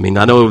Jordan. I mean,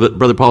 I know that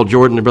Brother Paul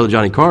Jordan and Brother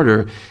Johnny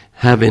Carter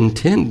have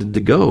intended to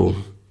go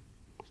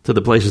to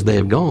the places they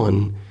have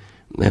gone,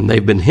 and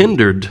they've been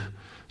hindered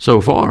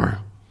so far.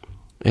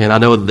 And I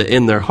know that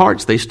in their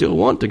hearts they still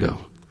want to go.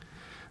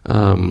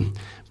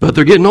 But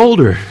they're getting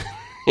older,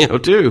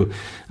 too.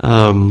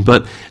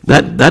 But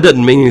that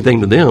doesn't mean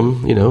anything to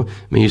them, I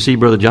mean, you see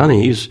Brother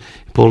Johnny, he's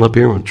pulling up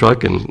here with a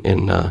truck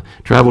and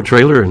travel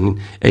trailer, and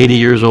 80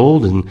 years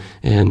old,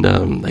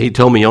 and he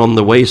told me on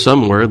the way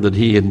somewhere that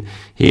he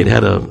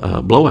had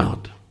a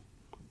blowout.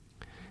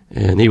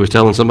 And he was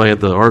telling somebody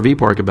at the RV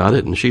park about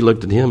it, and she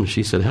looked at him and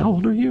she said, "How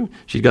old are you?"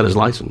 She's got his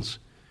license.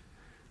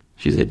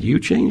 She said, "You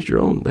changed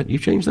you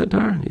changed that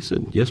tire?" He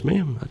said, "Yes,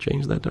 ma'am, I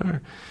changed that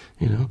tire."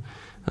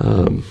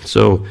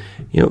 So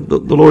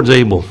the Lord's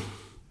able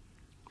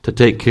to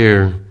take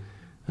care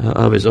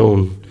of his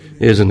own,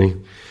 isn't he?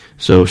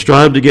 So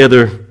strive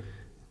together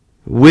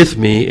with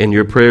me in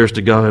your prayers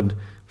to God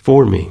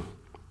for me.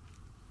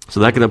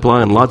 So that can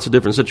apply in lots of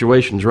different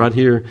situations right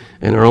here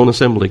in our own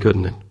assembly,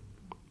 couldn't it?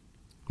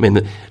 I mean,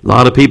 a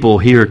lot of people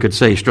here could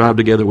say, strive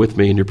together with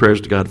me in your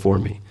prayers to God for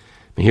me.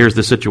 I mean, here's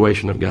the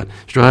situation I've got.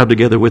 Strive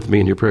together with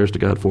me in your prayers to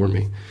God for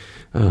me.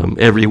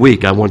 every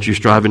week. I want you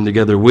striving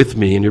together with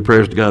me in your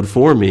prayers to God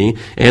for me.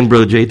 And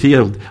Brother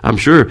JT, I'm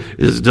sure,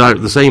 is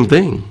the same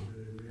thing.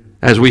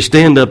 As we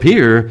stand up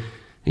here,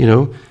 you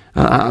know,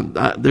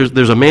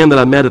 there's a man that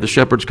I met at the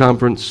Shepherds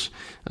Conference.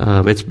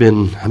 It's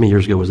been, how many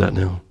years ago was that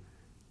now?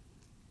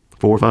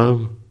 4 or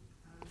 5?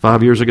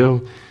 5 years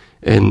ago?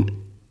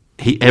 And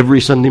he,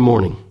 every Sunday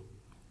morning,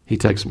 he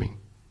texts me.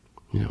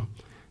 You know,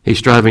 he's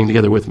striving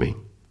together with me.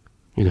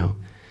 You know,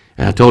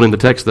 and I told him the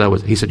text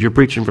that he said, "You're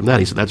preaching from that."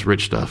 He said, "That's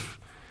rich stuff."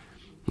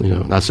 You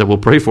know, and I said, "Well,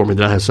 pray for me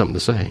that I have something to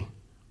say.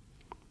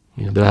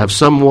 You know, that I have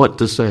somewhat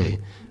to say.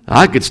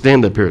 I could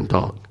stand up here and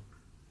talk."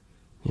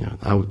 You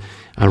know,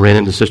 I ran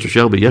into Sister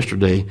Shelby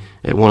yesterday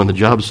at one of the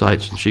job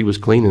sites, and she was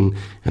cleaning,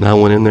 and I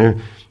went in there,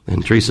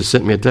 and Teresa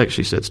sent me a text.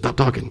 She said, "Stop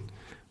talking.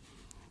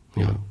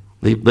 You know,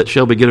 let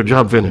Shelby get her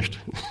job finished.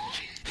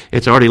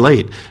 It's already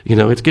late. You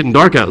know, it's getting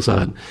dark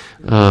outside.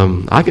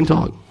 I can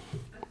talk.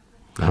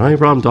 I don't have any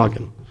problem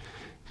talking.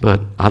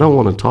 But I don't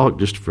want to talk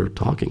just for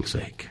talking's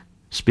sake.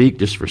 Speak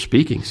just for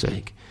speaking's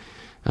sake.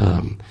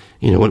 You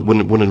know,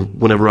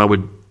 whenever I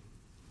would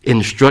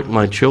instruct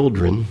my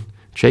children,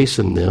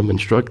 chasten them,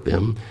 instruct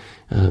them,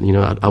 you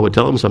know, I would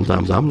tell them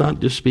sometimes, I'm not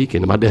just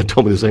speaking. And my dad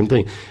told me the same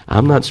thing.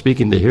 I'm not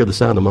speaking to hear the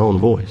sound of my own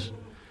voice.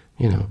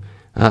 You know,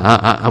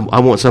 I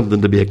want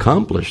something to be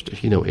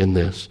accomplished, you know, in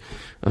this.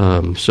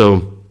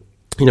 So,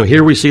 you know,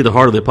 here we see the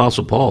heart of the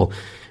Apostle Paul.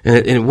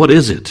 And what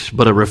is it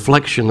but a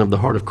reflection of the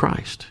heart of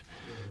Christ?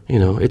 You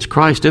know, it's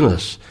Christ in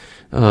us.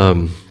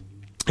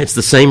 It's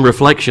the same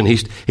reflection.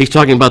 He's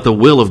talking about the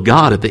will of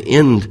God at the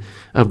end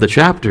of the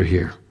chapter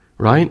here,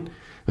 right?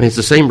 I mean, it's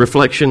the same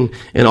reflection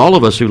in all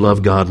of us who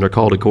love God and are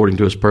called according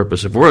to His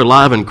purpose. If we're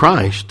alive in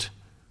Christ,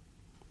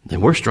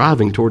 then we're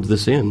striving towards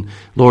this end.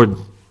 Lord,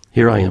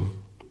 here I am.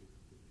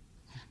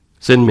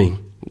 Send me.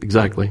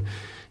 Exactly.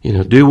 You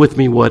know, do with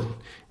me what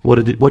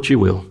you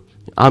will.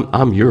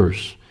 I'm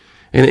yours.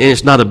 And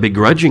it's not a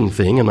begrudging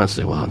thing. I'm not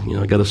saying, well, you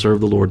know, I got to serve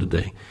the Lord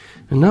today.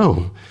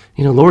 No.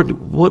 You know, Lord,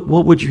 what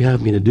would you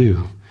have me to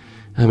do?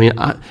 I mean,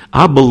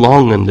 I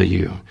belong unto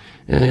you.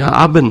 And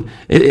I've been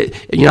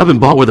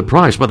bought with a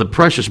price by the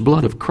precious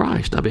blood of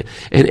Christ.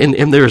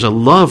 And there's a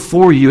love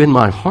for you in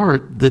my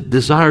heart that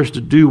desires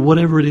to do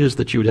whatever it is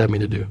that you would have me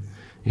to do.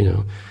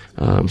 You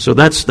know, so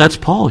that's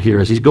Paul here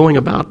as he's going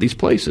about these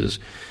places.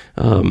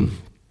 You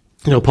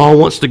know, Paul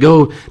wants to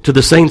go to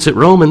the saints at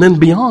Rome and then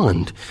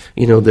beyond.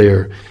 You know,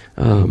 there.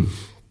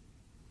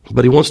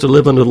 But he wants to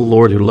live under the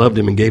Lord who loved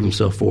him and gave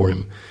himself for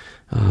him.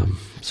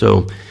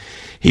 So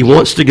he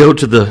wants to go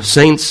to the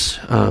saints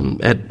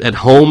at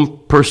home,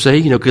 per se,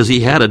 you know, because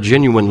he had a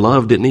genuine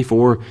love, didn't he,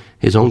 for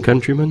his own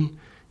countrymen?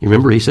 You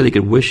remember he said he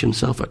could wish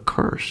himself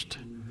accursed,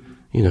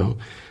 you know.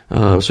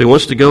 So he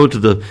wants to go to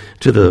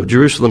the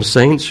Jerusalem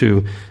saints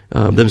who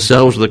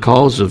themselves are the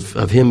cause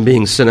of him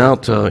being sent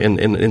out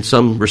in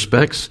some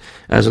respects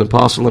as an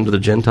apostle unto the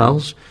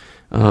Gentiles.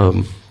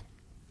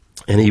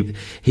 And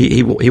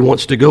he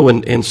wants to go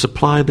and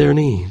supply their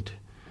need.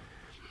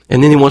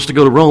 And then he wants to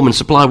go to Rome and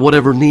supply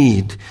whatever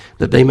need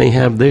that they may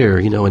have there,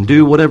 you know, and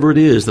do whatever it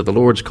is that the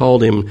Lord's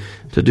called him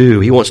to do.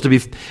 He wants to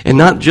be, and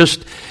not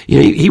just, you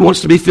know, he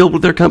wants to be filled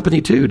with their company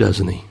too,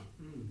 doesn't he?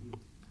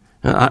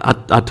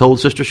 I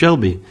told Sister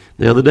Shelby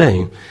the other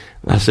day,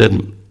 I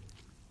said,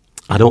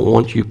 I don't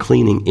want you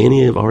cleaning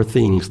any of our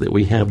things that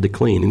we have to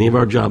clean, any of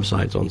our job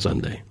sites on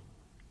Sunday.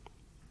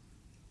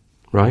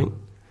 Right?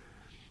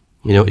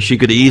 You know, she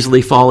could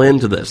easily fall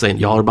into that, saying,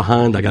 y'all are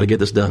behind, I got to get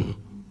this done.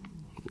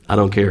 I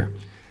don't care.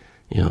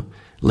 You know,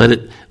 let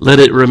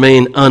it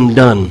remain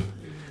undone.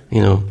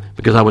 You know,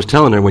 because I was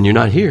telling her, when you're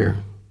not here,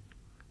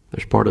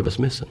 there's part of us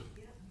missing.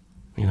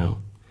 You know,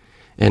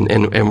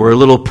 and we're a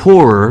little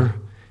poorer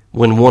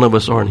when one of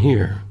us aren't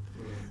here.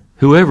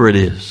 Whoever it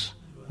is,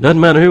 doesn't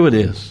matter who it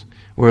is,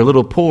 we're a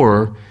little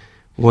poorer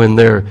when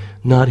they're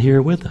not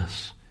here with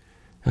us.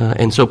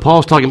 And so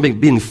Paul's talking about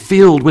being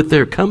filled with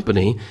their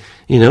company.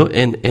 You know,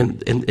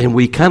 and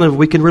we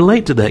can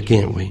relate to that,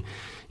 can't we?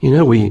 You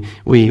know,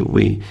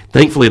 we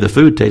thankfully the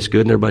food tastes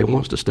good and everybody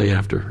wants to stay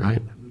after,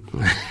 right?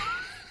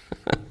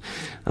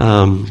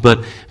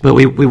 But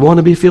we want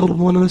to be filled with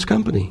one another's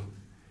company,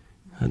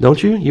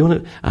 don't you? You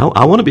want to?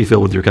 I want to be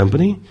filled with your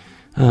company.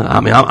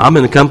 I'm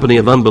in the company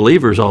of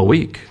unbelievers all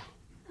week,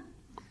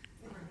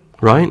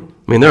 right?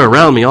 I mean, they're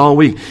around me all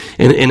week,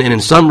 and in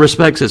some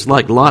respects, it's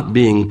like Lot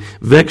being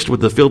vexed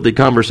with the filthy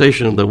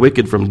conversation of the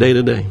wicked from day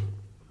to day.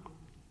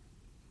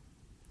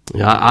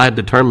 Yeah, I had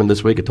determined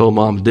this week, I told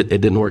Mom it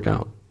didn't work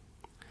out.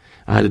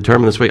 I had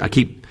determined this week,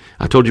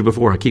 I told you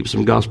before, I keep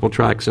some gospel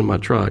tracts in my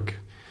truck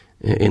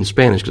in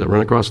Spanish because I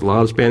run across a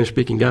lot of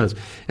Spanish-speaking guys.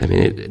 I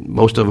mean,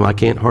 most of them I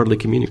can't hardly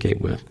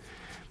communicate with.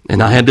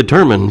 And I had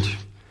determined,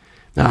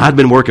 I'd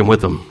been working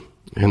with them.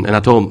 And I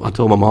told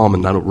my mom,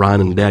 and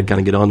Ryan and Dad kind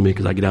of get on to me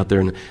because I get out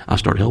there and I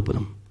start helping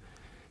them.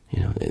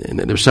 You know, and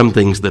there's some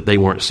things that they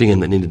weren't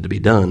seeing that needed to be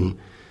done.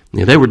 You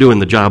know, they were doing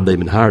the job they've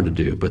been hired to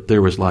do, but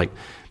there was like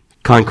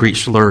concrete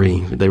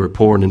slurry they were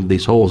pouring into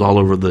these holes all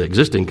over the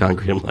existing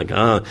concrete. I'm like,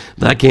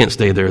 that can't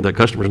stay there. The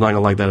customer's not going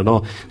to like that at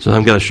all. So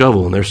I've got a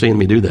shovel, and they're seeing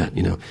me do that,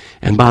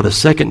 And by the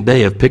second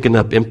day of picking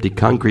up empty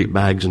concrete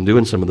bags and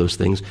doing some of those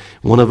things,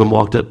 one of them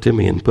walked up to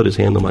me and put his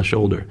hand on my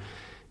shoulder.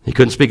 He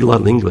couldn't speak a lot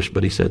of English,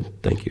 but he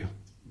said, thank you,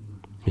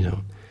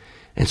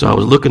 And so I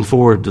was looking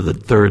forward to the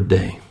third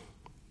day.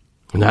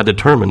 And I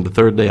determined the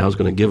third day I was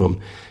going to give them,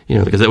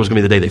 because that was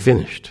going to be the day they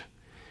finished.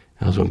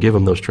 I was going to give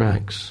them those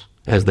tracts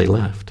as they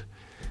left.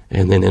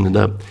 And then ended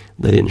up,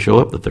 they didn't show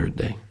up the third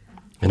day.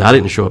 And I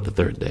didn't show up the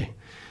third day.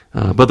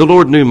 But the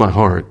Lord knew my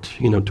heart,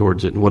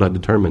 towards it and what I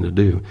determined to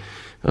do.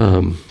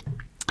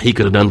 He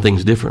could have done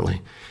things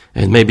differently.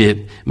 And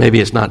maybe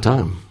it's not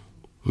time.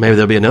 Maybe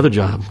there'll be another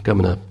job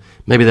coming up.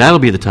 Maybe that'll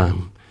be the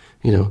time,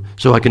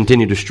 So I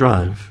continue to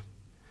strive,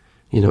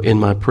 in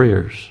my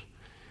prayers,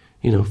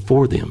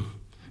 for them,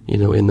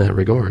 in that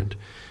regard.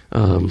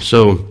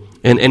 So,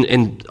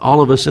 and all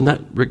of us in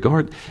that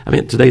regard, I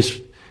mean, today's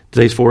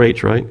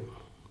 4-H, right?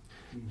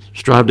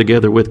 Strive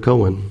together with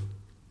Cohen,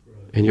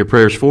 and your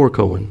prayers for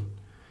Cohen.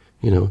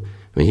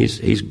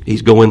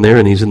 He's going there,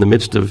 and he's in the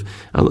midst of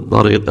a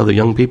lot of other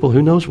young people.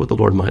 Who knows what the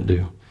Lord might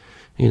do,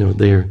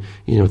 there,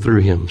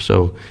 through him.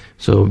 So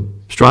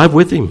strive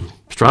with him,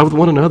 strive with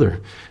one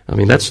another. I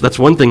mean, that's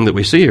one thing that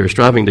we see here,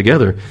 striving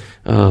together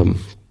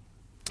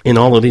in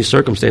all of these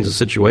circumstances,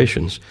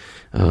 situations.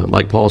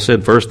 Like Paul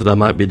said, first that I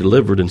might be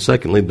delivered, and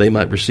secondly they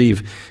might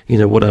receive,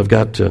 what I've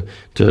got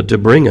to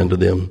bring unto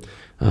them.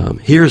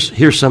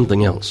 Here's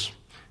something else.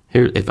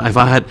 Here, if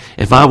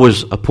I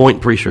was a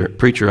point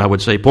preacher, I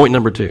would say point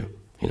number 2.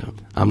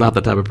 I'm not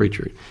the type of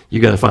preacher.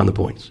 You got to find the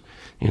points.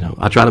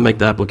 I try to make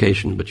the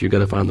application, but you got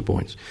to find the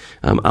points.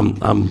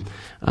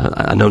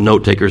 I know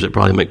note takers. It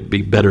probably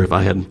be better if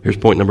I had. Here's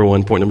point number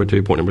 1, point number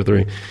 2, point number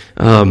 3.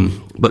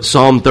 But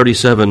Psalm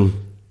 37,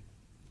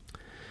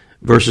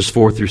 verses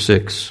 4 through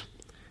 6.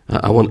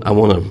 I want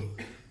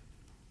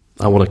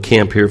to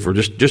camp here for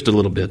just a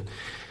little bit.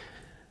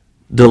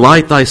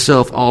 Delight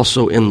thyself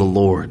also in the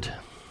Lord.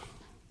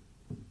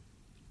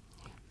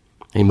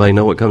 Anybody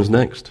know what comes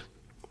next?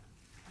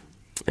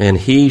 And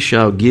he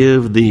shall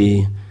give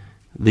thee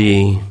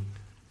the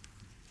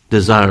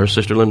desires,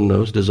 Sister Linda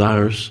knows,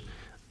 desires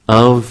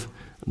of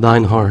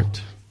thine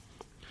heart.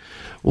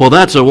 Well,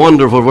 that's a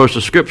wonderful verse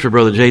of Scripture,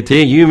 Brother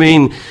JT. You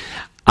mean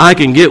I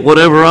can get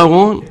whatever I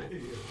want?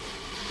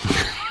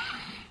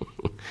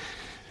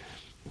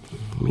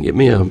 Get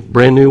me a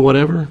brand new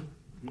whatever.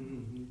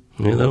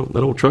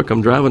 That old truck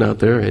I'm driving out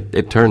there,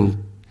 it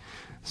turned,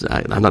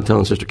 I'm not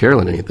telling Sister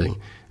Carolyn anything,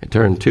 it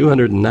turned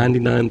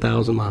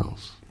 299,000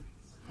 miles.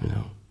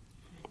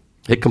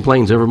 It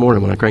complains every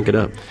morning when I crank it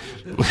up.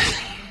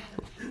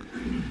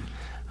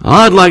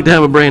 I'd like to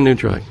have a brand new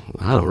truck.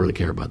 I don't really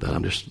care about that.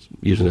 I'm just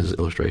using it as an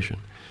illustration.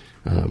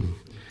 The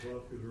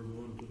popular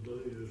one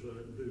today is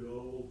I can do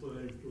all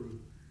things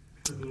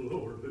through the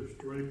Lord who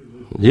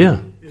strengthens us.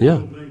 Yeah. It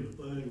doesn't mean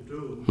a thing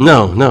to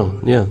them.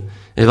 No, yeah.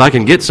 If I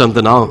can get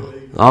something,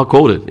 I'll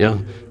quote it, yeah.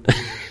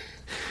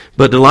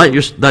 But delight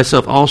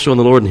thyself also in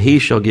the Lord, and he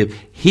shall give.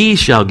 He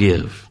shall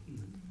give.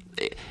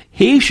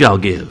 He shall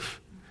give.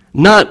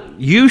 Not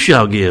you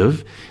shall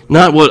give,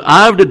 not what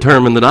I've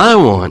determined that I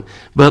want,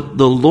 but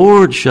the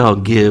Lord shall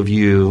give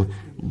you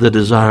the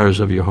desires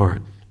of your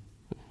heart.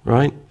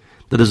 Right?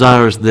 The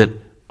desires that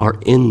are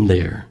in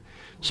there.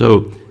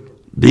 So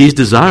these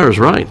desires,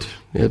 right,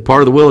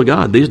 part of the will of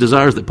God. These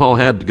desires that Paul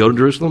had to go to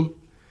Jerusalem,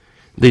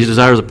 these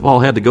desires that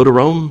Paul had to go to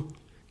Rome,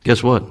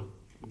 guess what?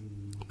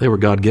 They were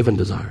God-given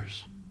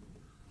desires.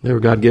 They were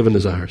God-given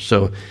desires.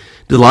 So,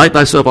 delight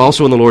thyself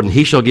also in the Lord, and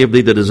he shall give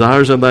thee the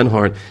desires of thine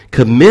heart.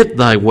 Commit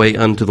thy way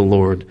unto the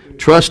Lord.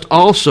 Trust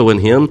also in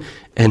him,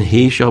 and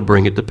he shall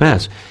bring it to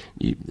pass.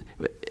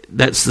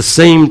 That's the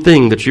same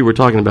thing that you were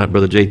talking about,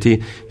 Brother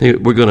JT.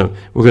 We're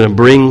gonna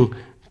bring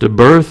to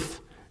birth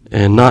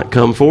and not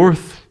come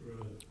forth.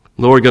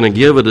 Lord, going to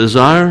give a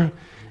desire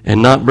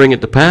and not bring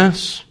it to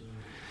pass.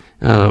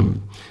 I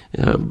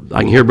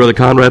can hear Brother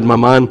Conrad in my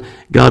mind.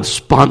 God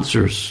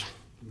sponsors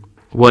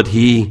what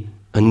he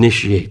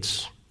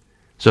initiates.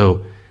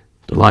 So,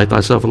 delight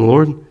thyself in the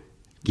Lord,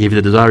 give you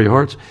the desire of your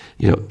hearts.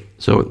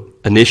 So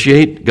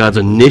initiate. God's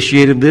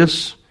initiated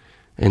this,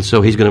 and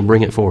so he's going to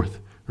bring it forth,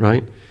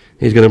 right?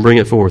 He's going to bring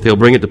it forth. He'll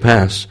bring it to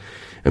pass.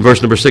 And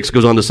verse number 6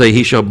 goes on to say,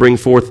 he shall bring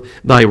forth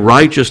thy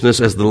righteousness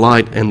as the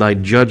light and thy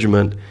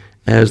judgment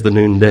as the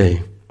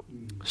noonday.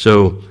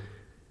 So,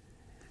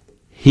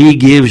 he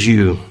gives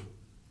you.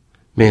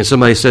 Man, if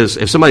somebody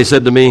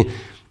said to me,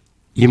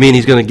 you mean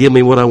he's going to give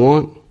me what I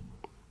want?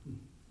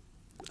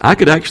 I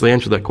could actually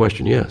answer that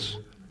question, yes.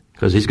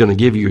 Because he's going to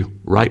give you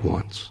right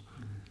wants.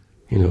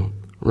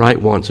 Right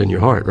wants in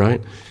your heart,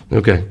 right?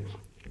 Okay.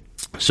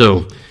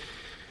 So,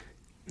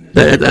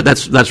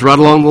 that's right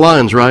along the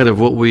lines, right, of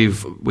what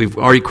we've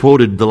already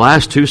quoted the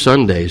last 2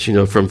 Sundays,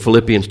 from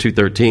Philippians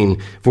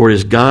 2:13. For it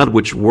is God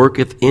which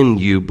worketh in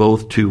you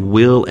both to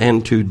will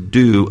and to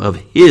do of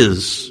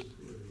His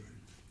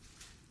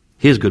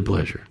good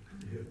pleasure.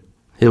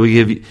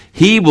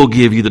 He will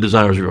give you the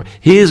desires of your heart.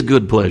 His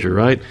good pleasure,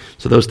 right?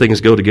 So those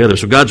things go together.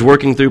 So God's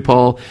working through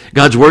Paul.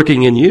 God's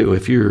working in you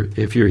if you're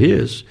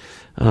His,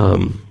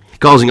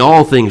 causing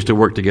all things to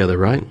work together,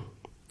 right?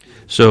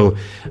 So,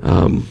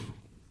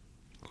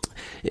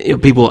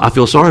 people, I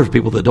feel sorry for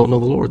people that don't know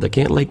the Lord. They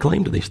can't lay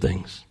claim to these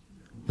things.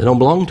 They don't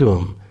belong to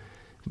Him.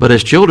 But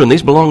as children,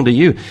 these belong to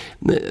you.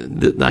 I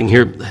can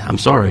hear, I'm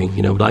sorry,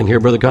 but I can hear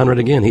Brother Conrad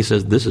again. He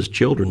says, this is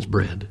children's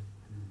bread.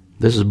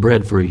 This is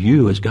bread for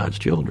you as God's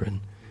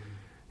children.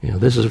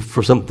 This is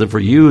for something for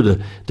you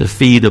to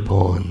feed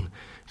upon,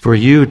 for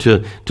you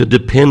to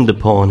depend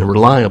upon and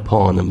rely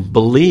upon and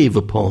believe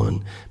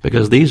upon,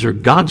 because these are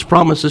God's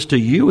promises to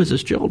you as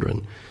His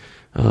children.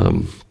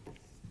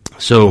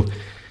 So,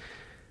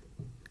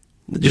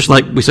 just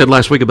like we said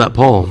last week about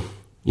Paul,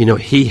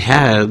 he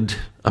had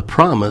a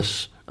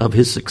promise of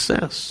his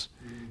success.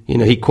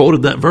 He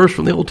quoted that verse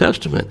from the Old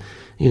Testament.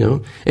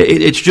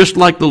 It's just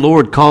like the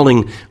Lord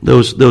calling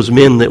those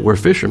men that were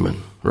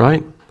fishermen,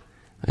 right?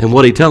 And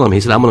what did He tell them? He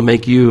said, I'm going to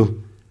make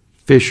you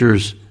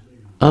fishers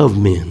of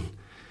men.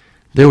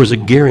 There was a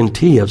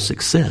guarantee of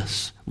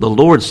success. The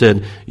Lord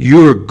said,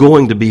 you're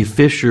going to be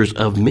fishers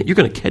of men. You're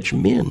going to catch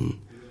men.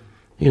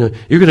 You're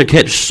going to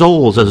catch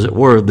souls, as it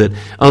were, that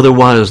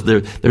otherwise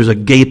there's a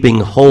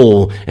gaping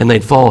hole and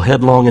they'd fall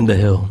headlong into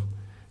hell.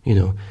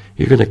 You're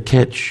going to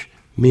catch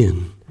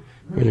men.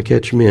 You're going to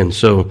catch men.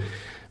 So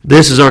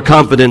this is our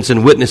confidence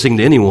in witnessing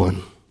to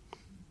anyone.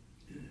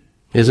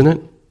 Isn't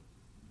it?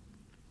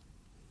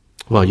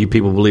 Well, you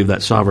people believe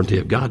that sovereignty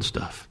of God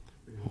stuff.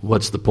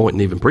 What's the point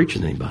in even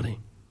preaching to anybody?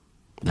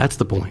 That's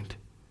the point.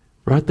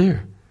 Right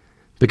there.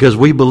 Because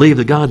we believe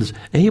that God is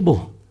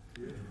able.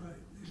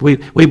 We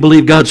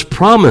believe God's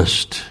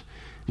promised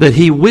that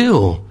He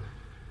will.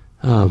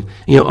 The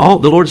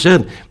Lord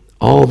said,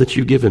 all that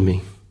you've given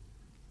me.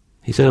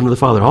 He said unto the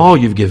Father, all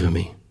you've given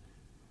me.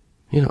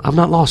 I've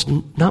not lost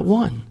not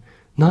one.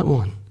 Not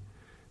one.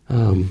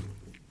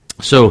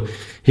 So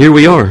here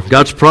we are.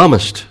 God's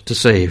promised to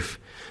save.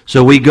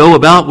 So we go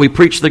about, we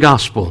preach the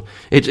gospel.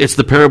 It's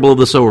the parable of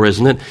the sower,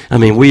 isn't it? I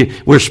mean,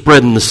 we're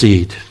spreading the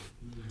seed.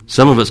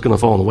 Some of it's going to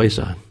fall on the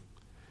wayside.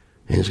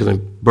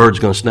 And bird's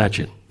going to snatch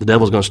it. The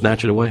devil's going to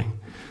snatch it away.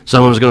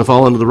 Some of it's going to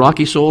fall into the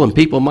rocky soil, and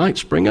people might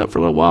spring up for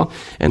a little while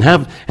and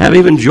have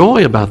even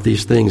joy about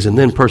these things. And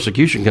then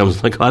persecution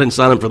comes, like, I didn't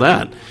sign up for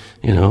that,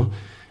 And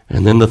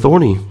then the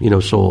thorny,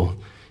 soil.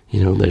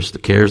 There's the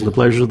cares and the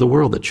pleasures of the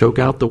world that choke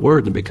out the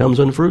word and it becomes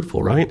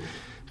unfruitful, right?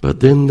 But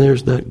then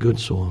there's that good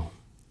soil.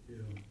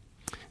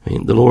 I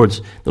mean, the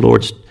Lord's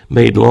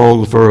made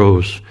long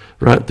furrows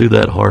right through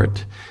that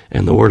heart,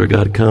 and the Word of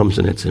God comes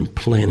and it's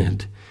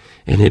implanted,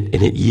 and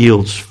it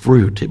yields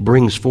fruit. It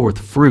brings forth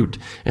fruit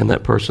in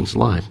that person's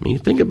life. I mean, you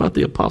think about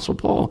the Apostle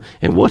Paul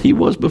and what he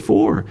was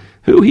before,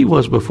 who he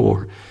was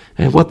before,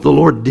 and what the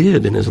Lord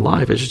did in his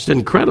life. It's just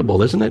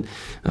incredible, isn't it?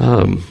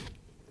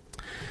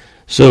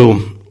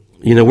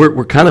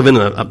 We're kind of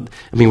in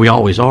we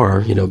always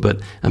are,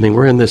 but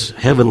we're in this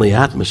heavenly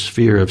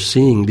atmosphere of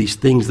seeing these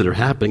things that are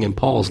happening in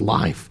Paul's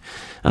life,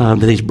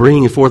 that he's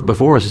bringing forth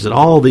before us. He said,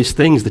 all these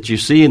things that you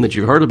see and that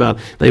you've heard about,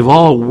 they've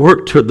all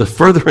worked toward the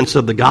furtherance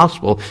of the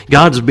gospel.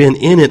 God's been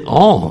in it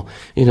all,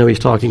 he's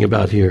talking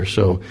about here.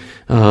 So,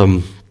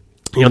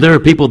 there are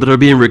people that are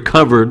being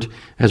recovered,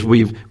 as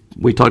we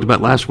talked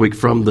about last week,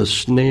 from the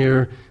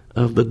snare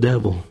of the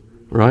devil,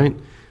 right?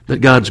 That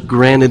God's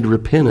granted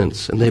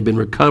repentance, and they've been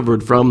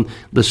recovered from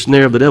the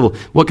snare of the devil.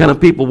 What kind of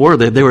people were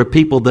they? They were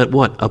people that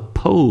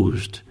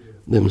opposed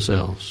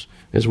themselves,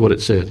 is what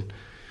it said.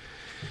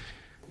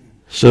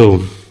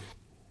 So,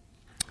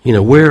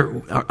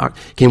 where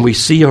can we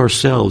see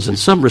ourselves in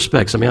some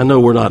respects? I mean, I know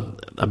we're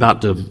not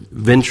about to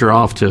venture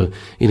off to,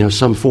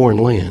 some foreign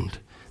land.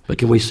 But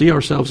can we see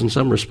ourselves in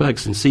some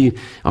respects and see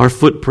our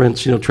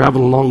footprints,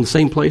 traveling along the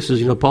same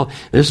places? Paul,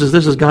 this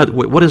is God.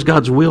 What is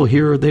God's will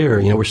here or there?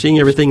 We're seeing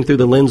everything through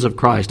the lens of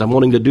Christ. I'm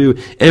wanting to do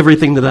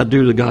everything that I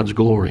do to God's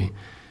glory.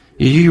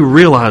 You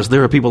realize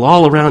there are people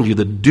all around you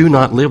that do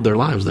not live their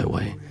lives that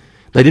way.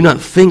 They do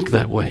not think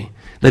that way.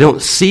 They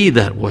don't see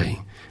that way.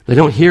 They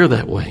don't hear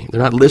that way.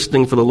 They're not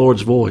listening for the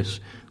Lord's voice.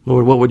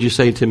 Lord, what would you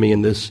say to me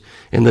in this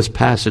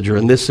passage or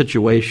in this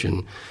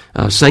situation?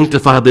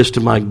 Sanctify this to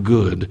my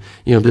good.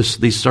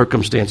 These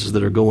circumstances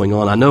that are going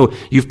on. I know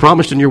you've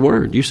promised in your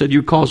word. You said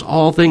you cause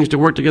all things to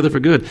work together for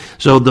good.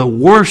 So the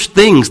worst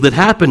things that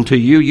happen to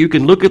you, you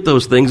can look at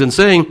those things and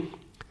say,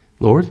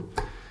 Lord,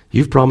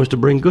 you've promised to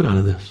bring good out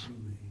of this.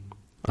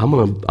 I'm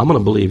gonna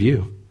believe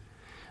you.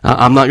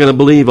 I'm not going to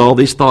believe all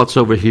these thoughts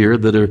over here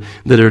that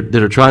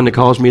are trying to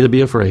cause me to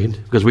be afraid,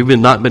 because we've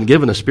not been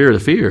given a spirit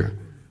of fear,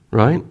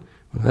 right?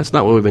 That's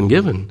not what we've been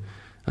given.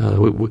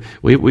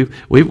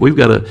 We've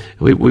got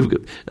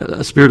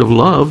a spirit of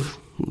love.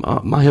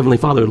 My Heavenly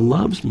Father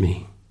loves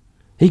me.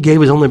 He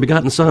gave His only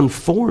begotten Son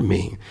for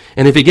me.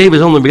 And if He gave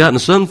His only begotten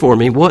Son for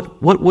me,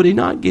 what would He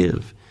not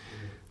give?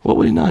 What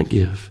would He not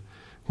give?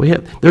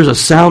 There's a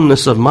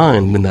soundness of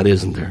mind in that,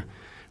 isn't there?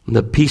 And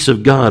the peace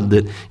of God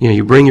that,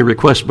 you bring your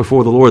requests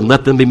before the Lord and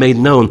let them be made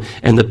known,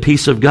 and the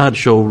peace of God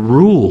shall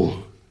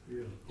rule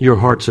your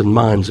hearts and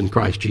minds in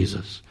Christ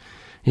Jesus.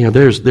 You know,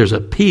 there's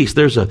a peace,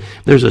 there's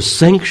a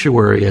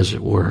sanctuary, as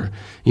it were.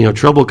 You know,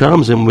 trouble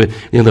comes, and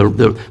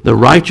the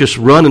righteous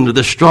run into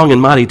the strong and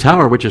mighty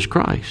tower, which is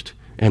Christ,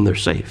 and they're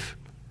safe.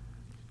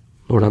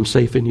 Lord, I'm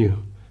safe in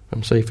you.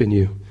 I'm safe in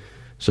you.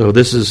 So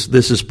this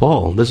is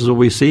Paul. This is what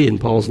we see in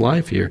Paul's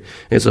life here.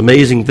 It's an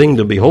amazing thing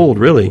to behold,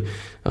 really.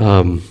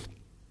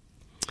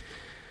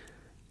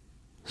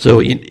 So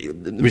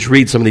let's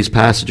read some of these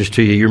passages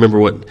to you. You remember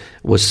what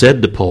was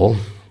said to Paul.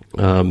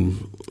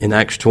 In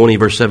Acts 20,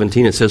 verse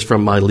 17, it says,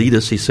 From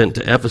Miletus he sent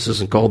to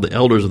Ephesus and called the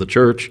elders of the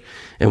church.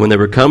 And when they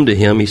were come to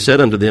him, he said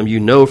unto them,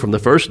 You know from the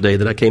first day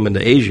that I came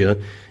into Asia,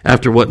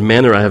 after what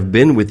manner I have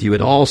been with you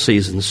at all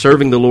seasons,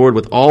 serving the Lord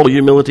with all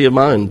humility of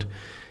mind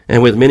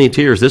and with many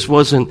tears. This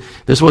wasn't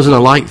a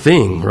light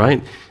thing,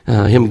 right?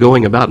 Him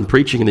going about and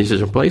preaching in these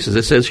different places.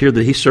 It says here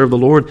that he served the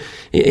Lord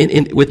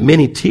with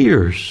many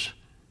tears.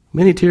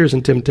 Many tears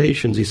and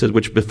temptations, he says,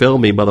 which befell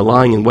me by the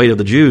lying in wait of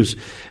the Jews,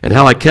 and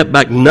how I kept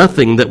back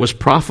nothing that was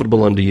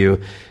profitable unto you,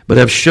 but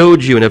have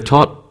showed you and have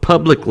taught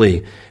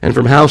publicly, and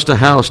from house to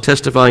house,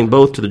 testifying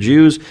both to the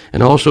Jews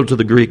and also to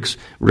the Greeks,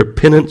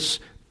 repentance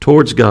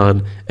towards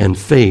God and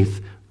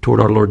faith toward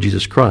our Lord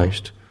Jesus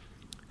Christ.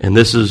 And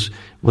this is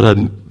what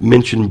I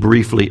mentioned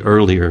briefly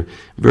earlier.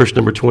 Verse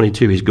number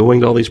 22, he's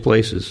going to all these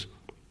places.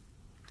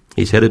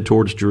 He's headed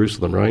towards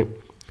Jerusalem, right?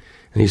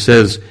 And he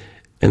says,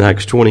 in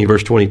Acts 20,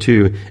 verse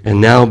 22, And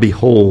now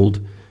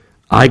behold,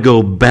 I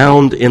go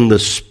bound in the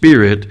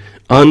Spirit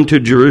unto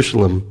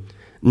Jerusalem,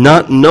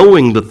 not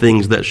knowing the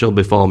things that shall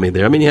befall me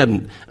there. I mean, he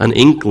had an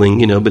inkling,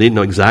 but he didn't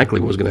know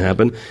exactly what was going to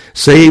happen,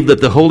 save that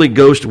the Holy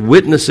Ghost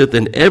witnesseth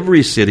in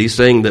every city,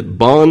 saying that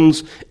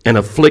bonds and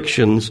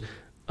afflictions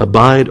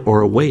abide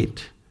or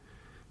await.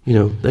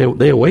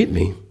 They await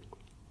me.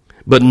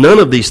 But none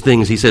of these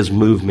things, he says,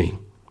 move me.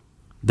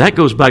 That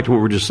goes back to what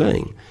we were just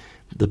saying.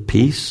 The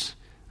peace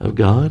of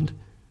God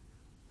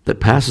that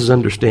passes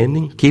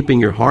understanding, keeping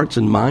your hearts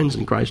and minds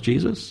in Christ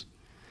Jesus,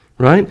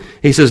 right?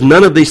 He says,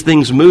 none of these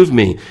things move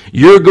me.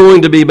 You're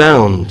going to be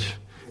bound.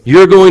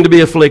 You're going to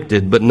be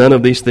afflicted, but none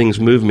of these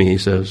things move me, he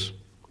says.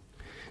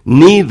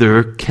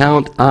 Neither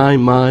count I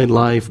my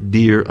life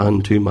dear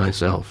unto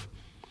myself.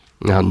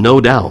 Now, no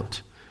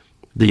doubt,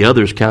 the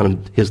others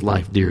counted his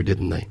life dear,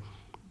 didn't they?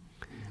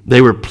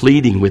 They were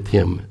pleading with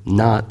him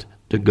not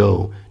to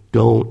go.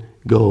 Don't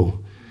go.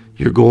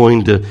 You're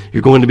going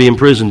to be in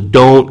prison.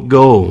 Don't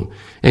go.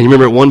 And you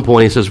remember at one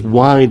point he says,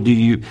 why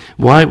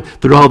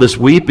through all this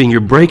weeping, you're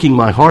breaking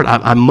my heart.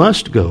 I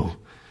must go.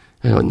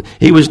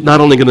 He was not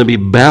only going to be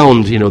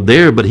bound,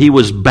 there, but he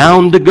was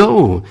bound to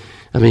go.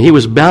 I mean, he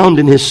was bound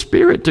in his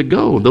spirit to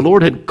go. The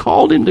Lord had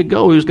called him to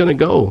go. He was going to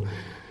go.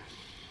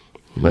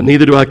 But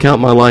neither do I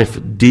count my life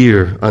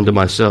dear unto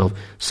myself,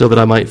 so that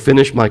I might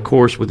finish my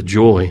course with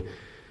joy,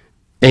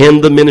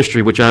 and the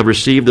ministry which I have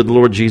received of the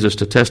Lord Jesus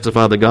to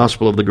testify the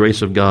gospel of the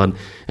grace of God.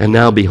 And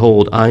now,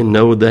 behold, I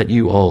know that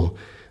you all,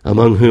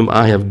 among whom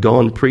I have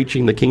gone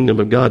preaching the kingdom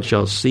of God,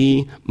 shall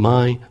see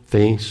my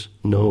face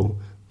no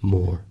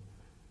more.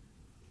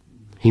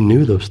 He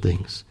knew those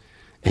things,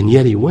 and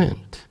yet he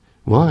went.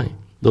 Why?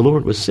 The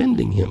Lord was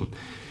sending him.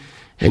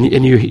 And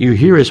you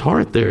hear his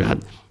heart there.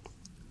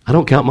 I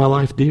don't count my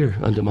life dear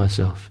unto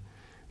myself.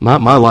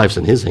 My life's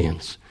in his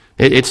hands.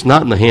 It's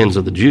not in the hands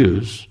of the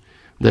Jews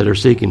that are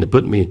seeking to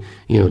put me,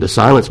 to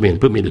silence me and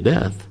put me to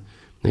death.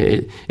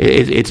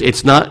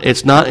 It's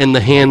not in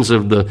the hands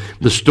of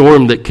the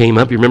storm that came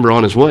up. You remember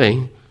on his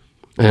way,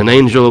 and an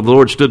angel of the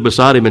Lord stood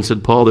beside him and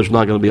said, Paul, there's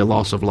not going to be a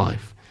loss of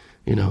life.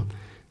 You're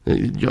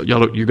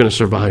going to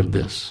survive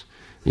this.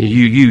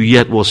 You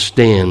yet will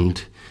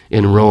stand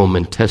in Rome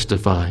and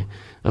testify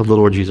of the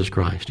Lord Jesus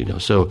Christ.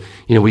 So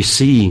we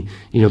see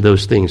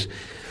those things,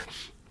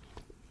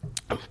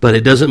 but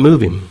it doesn't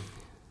move him.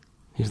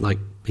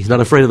 He's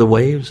not afraid of the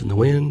waves and the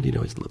wind.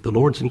 The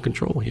Lord's in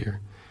control here.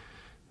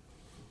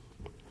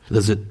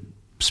 Does it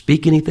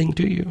speak anything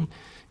to you?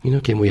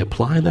 Can we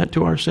apply that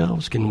to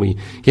ourselves? Can we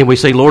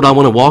say, Lord, I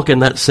want to walk in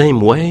that same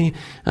way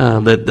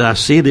that I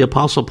see the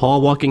Apostle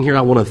Paul walking here?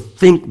 I want to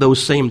think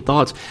those same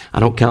thoughts. I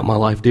don't count my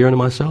life dear unto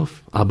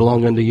myself. I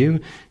belong unto you.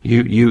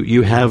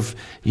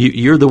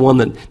 You're the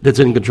one that's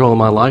in control of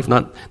my life,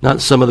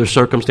 not some other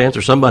circumstance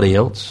or somebody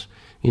else.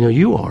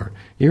 You are.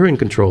 You're in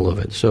control of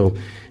it. So,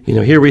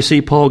 here we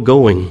see Paul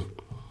going,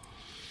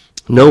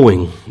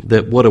 knowing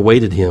that what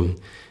awaited him.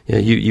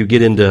 You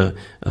get into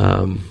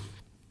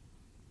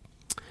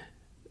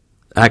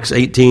Acts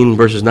 18,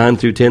 verses 9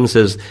 through 10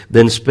 says,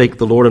 Then spake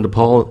the Lord unto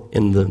Paul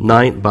in the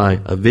night by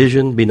a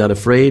vision, Be not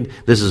afraid.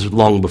 This is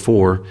long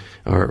before,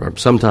 or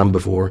sometime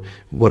before,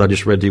 what I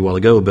just read to you a while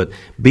ago. But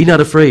be not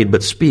afraid,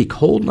 but speak,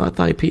 hold not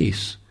thy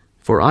peace.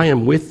 For I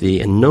am with thee,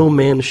 and no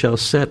man shall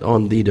set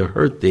on thee to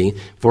hurt thee,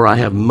 for I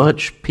have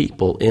much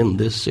people in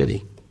this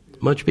city.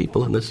 Much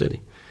people in this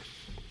city.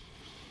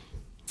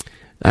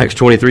 Acts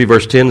 23,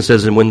 verse 10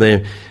 says, And when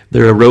there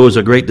arose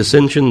a great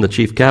dissension, the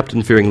chief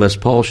captain, fearing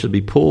lest Paul should be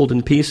pulled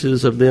in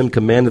pieces of them,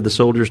 commanded the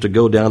soldiers to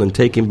go down and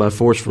take him by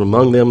force from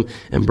among them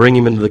and bring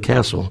him into the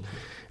castle.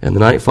 And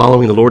the night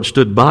following, the Lord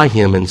stood by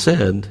him and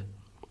said,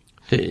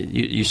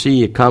 You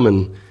see a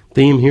common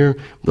theme here?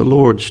 The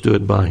Lord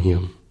stood by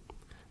him.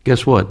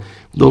 Guess what?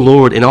 The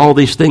Lord, in all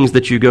these things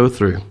that you go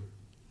through,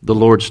 the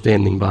Lord's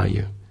standing by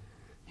you.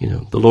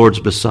 The Lord's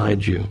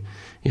beside you.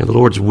 The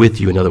Lord's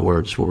with you, in other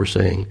words, what we're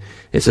saying.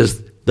 It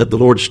says that the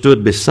Lord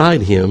stood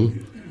beside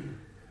him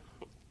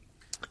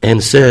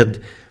and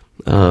said,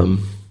 be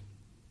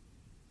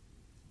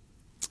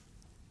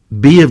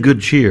of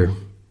good cheer,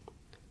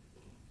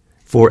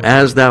 for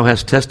as thou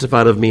hast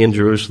testified of me in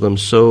Jerusalem,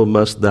 so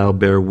must thou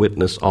bear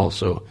witness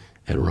also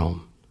at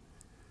Rome.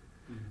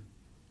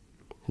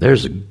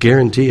 There's a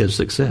guarantee of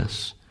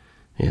success.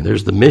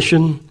 There's the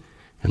mission,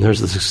 and there's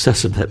the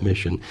success of that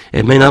mission.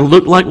 It may not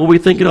look like what we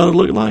think it ought to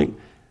look like,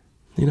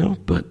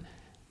 but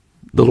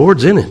the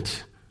Lord's in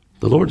it.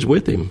 The Lord's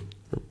with him.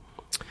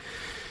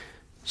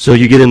 So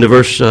you get into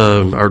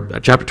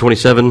chapter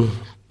 27,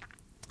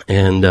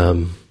 and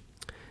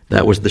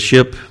that was the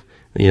ship.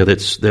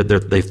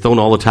 They've thrown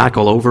all the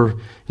tackle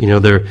over.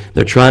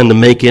 They're trying to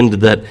make into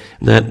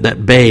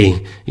that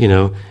bay.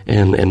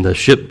 And the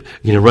ship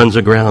runs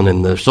aground,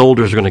 and the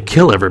soldiers are going to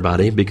kill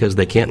everybody because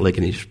they can't let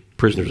any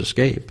prisoners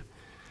escape.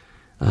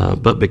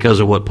 But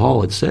because of what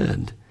Paul had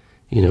said,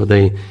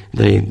 the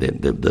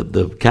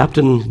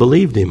captain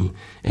believed him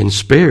and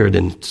spared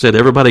and said,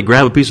 everybody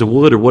grab a piece of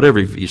wood or whatever.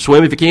 You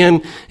swim if you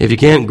can. If you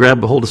can't,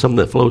 grab a hold of something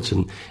that floats,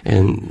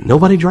 and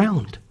nobody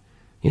drowned.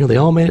 They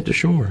all made it to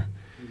shore.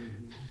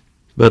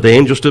 But the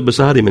angel stood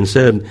beside him and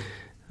said,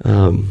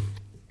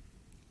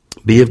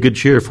 be of good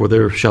cheer, for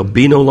there shall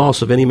be no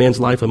loss of any man's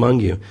life among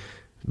you,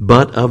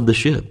 but of the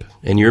ship.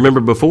 And you remember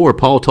before,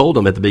 Paul told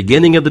them at the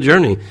beginning of the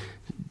journey,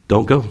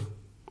 don't go.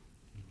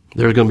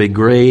 There's going to be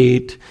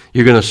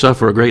you're going to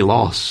suffer a great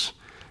loss.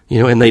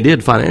 And they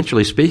did,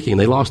 financially speaking.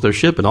 They lost their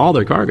ship and all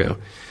their cargo.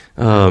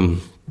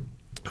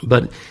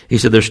 But he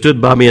said, there stood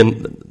by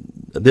me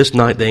this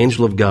night the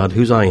angel of God,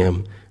 whose I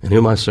am, and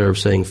whom I serve,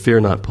 saying, fear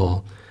not,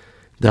 Paul.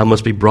 Thou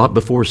must be brought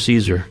before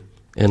Caesar,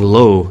 and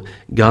lo,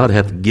 God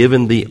hath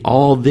given thee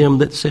all them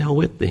that sail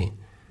with thee.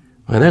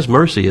 And that's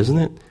mercy, isn't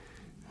it?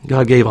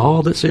 God gave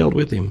all that sailed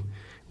with him.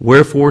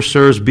 Wherefore,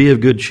 sirs, be of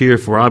good cheer,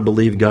 for I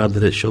believe God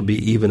that it shall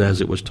be even as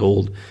it was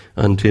told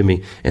unto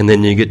me. And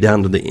then you get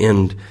down to the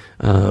end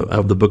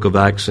of the book of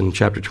Acts in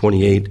chapter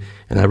 28,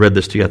 and I read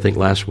this to you, I think,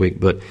 last week,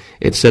 but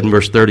it said in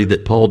verse 30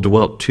 that Paul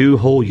dwelt 2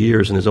 whole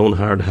years in his own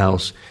hired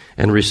house,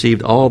 and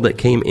received all that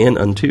came in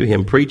unto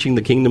him, preaching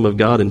the kingdom of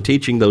God and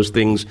teaching those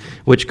things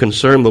which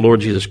concern the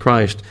Lord Jesus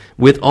Christ,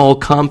 with all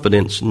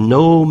confidence,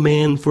 no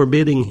man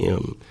forbidding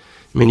him.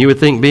 I mean, you would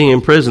think being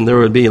in prison, there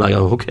would be like,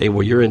 oh, okay,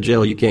 well, you're in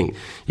jail. You can't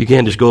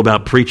just go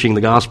about preaching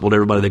the gospel to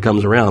everybody that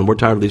comes around. We're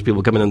tired of these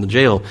people coming into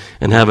jail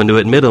and having to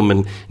admit them.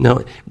 And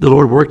no, the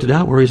Lord worked it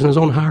out where he's in his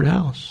own hired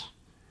house.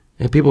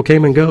 And people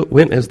came and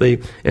went as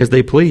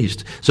they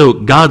pleased. So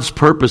God's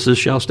purposes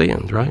shall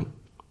stand, right?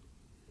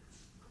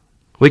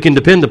 We can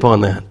depend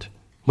upon that.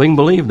 We can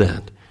believe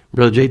that.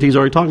 Brother JT's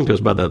already talking to us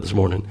about that this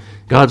morning.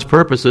 God's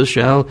purposes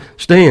shall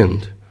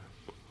stand.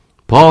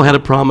 Paul had a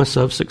promise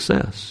of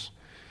success.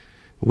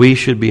 We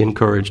should be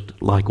encouraged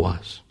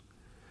likewise.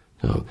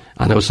 So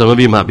I know some of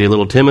you might be a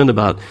little timid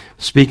about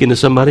speaking to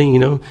somebody,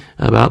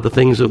 about the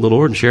things of the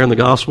Lord and sharing the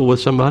gospel with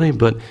somebody,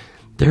 but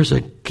there's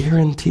a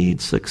guaranteed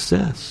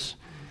success.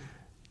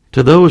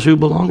 To those who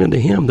belong unto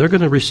him, they're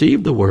going to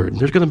receive the word.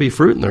 There's going to be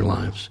fruit in their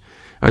lives.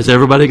 Is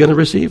everybody going to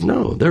receive?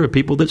 No. There are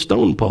people that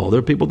stoned Paul. There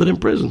are people that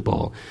imprisoned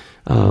Paul.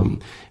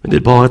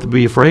 Did Paul have to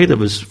be afraid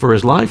for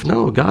his life?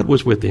 No. God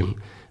was with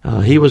him.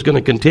 He was going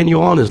to continue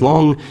on as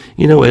long,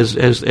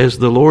 as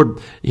the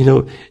Lord,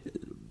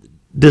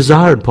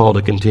 desired Paul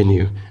to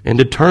continue and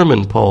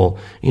determined Paul,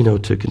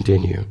 to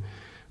continue.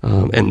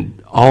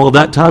 And all of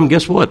that time,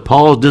 guess what?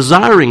 Paul is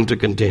desiring to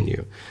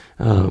continue.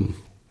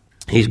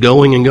 He's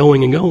going and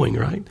going and going,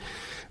 right?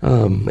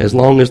 As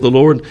long as the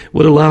Lord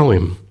would allow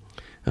him.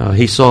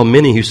 He saw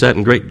many who sat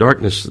in great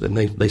darkness, and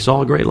they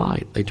saw a great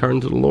light. They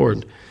turned to the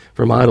Lord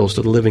from idols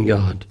to the living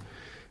God.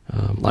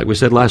 Like we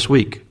said last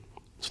week,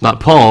 it's not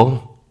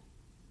Paul,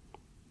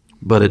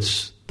 but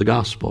it's the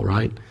gospel,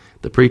 right?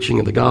 The preaching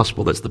of the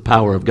gospel, that's the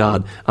power of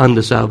God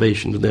unto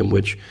salvation to them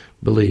which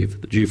believe.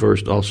 The Jew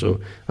first,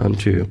 also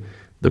unto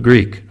the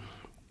Greek.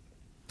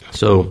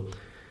 So,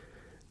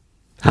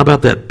 how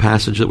about that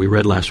passage that we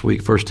read last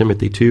week, 1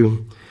 Timothy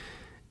 2?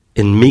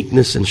 In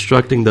meekness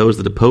instructing those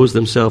that oppose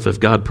themselves, if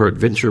God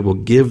peradventure will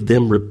give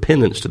them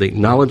repentance to the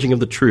acknowledging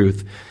of the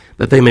truth,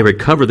 that they may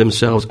recover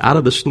themselves out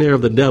of the snare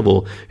of the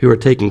devil, who are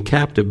taken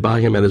captive by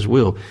him at his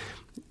will.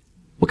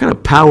 What kind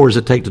of power does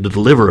it take to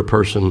deliver a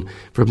person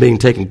from being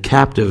taken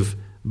captive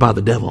by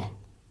the devil?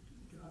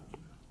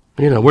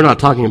 We're not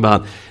talking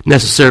about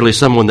necessarily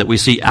someone that we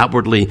see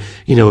outwardly,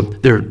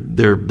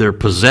 they're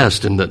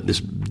possessed and that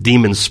this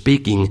demon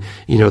speaking,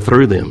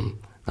 through them.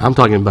 I'm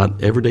talking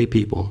about everyday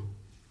people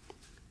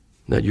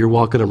that you're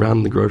walking around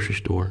in the grocery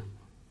store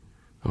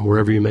or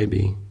wherever you may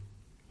be,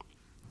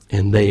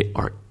 and they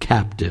are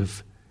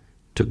captive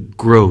to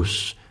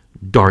gross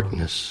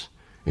darkness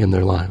in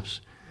their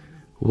lives.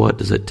 What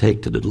does it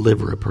take to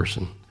deliver a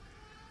person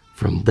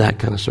from that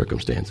kind of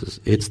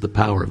circumstances? It's the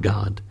power of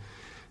God.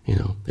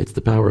 It's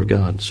the power of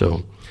God.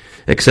 So,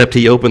 except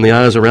he open the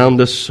eyes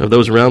around us, of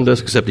those around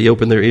us, except he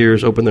open their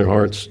ears, open their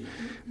hearts,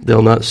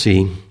 they'll not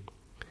see,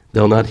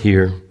 they'll not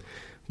hear,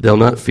 they'll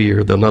not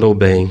fear, they'll not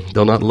obey,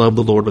 they'll not love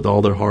the Lord with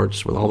all their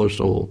hearts, with all their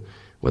soul,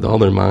 with all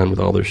their mind, with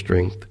all their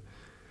strength.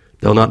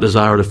 They'll not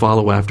desire to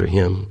follow after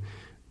him,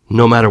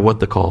 no matter what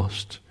the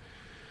cost.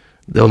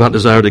 They'll not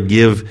desire to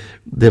give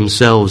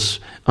themselves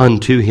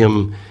unto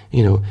him,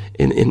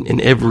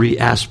 in every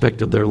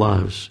aspect of their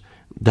lives.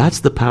 That's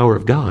the power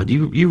of God.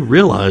 You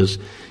realize,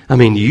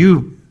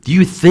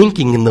 you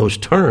thinking in those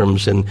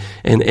terms and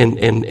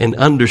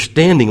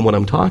understanding what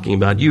I'm talking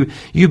about, you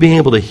being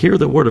able to hear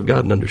the Word of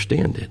God and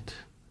understand it.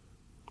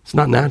 It's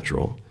not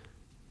natural,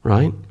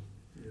 right?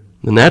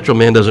 The natural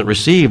man doesn't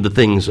receive the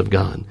things of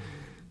God.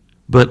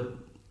 But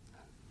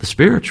the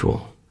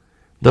spiritual,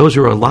 those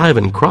who are alive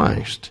in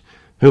Christ,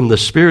 whom the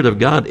Spirit of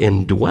God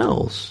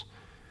indwells,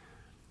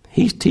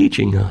 he's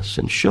teaching us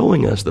and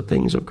showing us the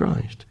things of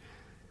Christ.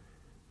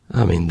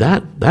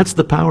 That's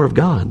the power of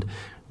God.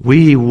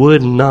 We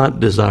would not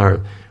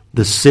desire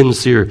the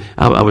sincere.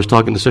 I was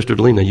talking to Sister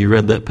Delina. You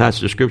read that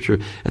passage of Scripture.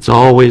 It's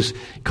always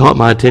caught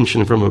my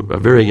attention from a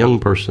very young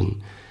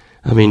person.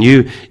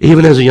 You,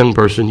 even as a young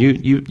person,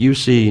 you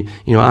see,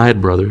 I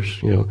had brothers,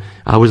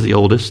 I was the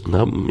oldest.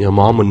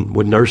 Mom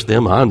would nurse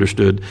them. I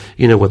understood,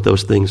 what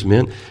those things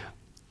meant.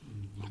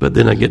 But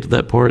then I get to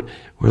that part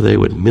where they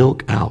would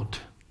milk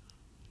out,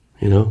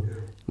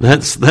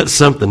 That's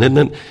something,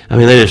 isn't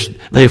it?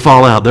 They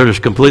fall out. They're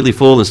just completely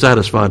full and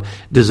satisfied.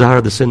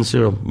 Desire the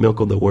sincere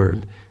milk of the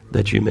Word,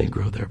 that you may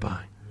grow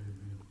thereby.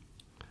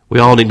 We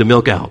all need to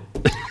milk out,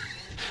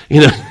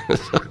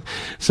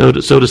 so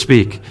to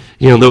speak.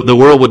 The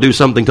world would do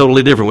something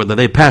totally different with it.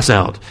 They pass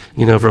out,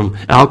 from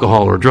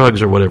alcohol or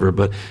drugs or whatever.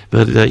 But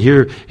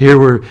here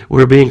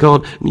we're being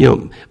called,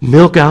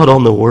 milk out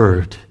on the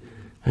Word,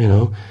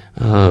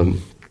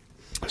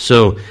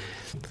 So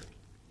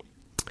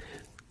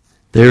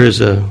there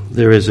is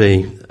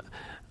an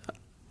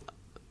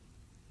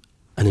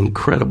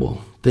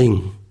incredible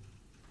thing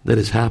that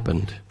has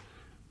happened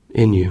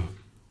in you.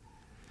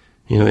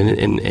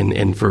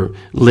 And for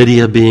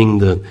Lydia being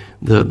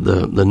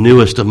the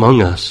newest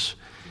among us,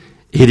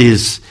 it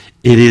is.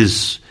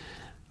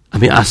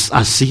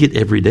 I see it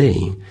every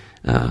day.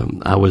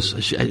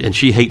 And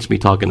she hates me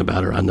talking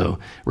about her, I know,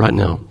 right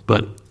now.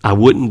 But I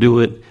wouldn't do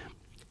it,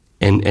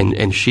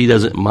 and she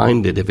doesn't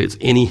mind it if it's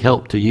any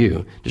help to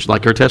you, just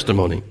like her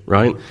testimony,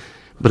 right?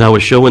 But I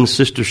was showing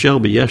Sister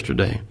Shelby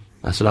yesterday.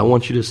 I said, I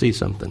want you to see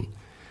something.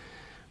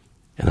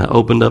 And I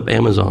opened up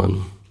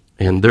Amazon,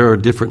 and there are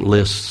different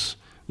lists,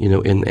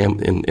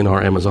 in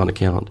our Amazon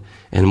account.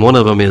 And one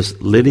of them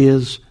is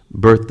Lydia's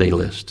birthday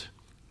list,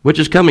 which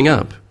is coming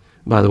up,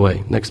 by the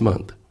way, next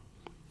month.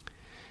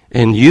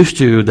 And used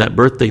to, that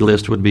birthday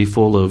list would be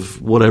full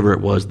of whatever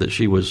it was that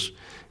she was,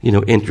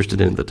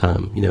 interested in at the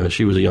time. As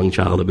she was a young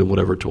child, it'd been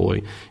whatever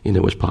toy,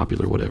 was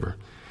popular, whatever.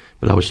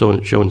 But I was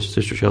showing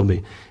Sister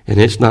Shelby,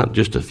 and it's not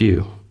just a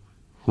few,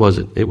 was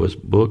it? It was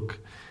book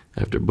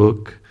after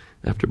book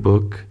after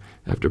book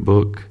after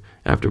book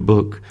after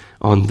book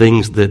on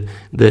things that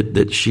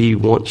she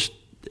wants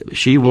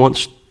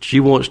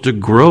to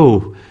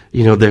grow,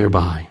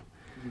 thereby.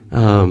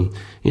 And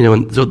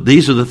so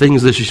these are the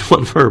things that she's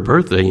wanting for her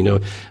birthday.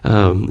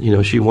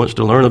 She wants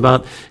to learn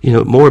about,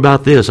 more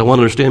about this. I want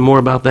to understand more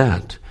about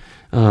that.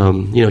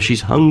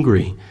 She's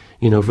hungry,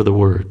 for the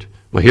Word.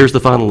 Well, here's the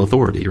final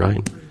authority,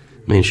 right?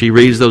 She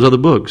reads those other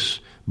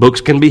books.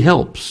 Books can be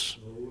helps,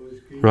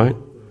 right?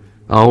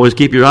 Always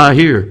keep your eye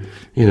here,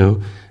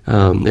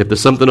 If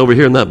there's something over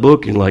here in that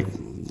book, you're like,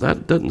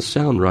 that doesn't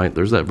sound right.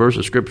 There's that verse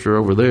of Scripture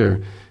over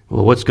there.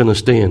 Well, what's going to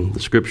stand? The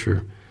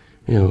Scripture.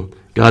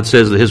 God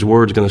says that His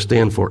Word's going to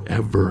stand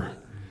forever.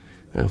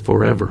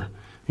 Forever,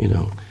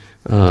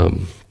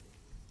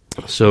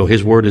 So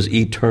His Word is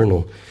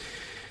eternal,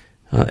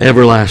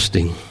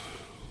 everlasting.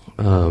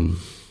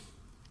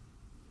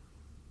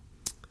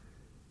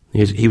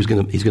 He's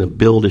going to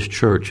build His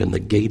church, and the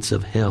gates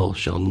of hell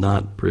shall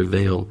not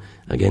prevail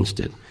against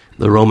it.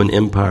 The Roman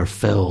Empire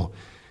fell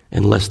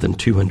in less than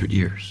 200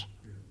 years.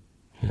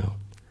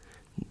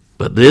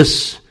 But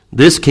this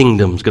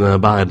kingdom's going to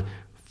abide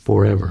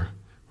forever,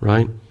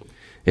 right?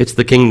 It's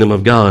the kingdom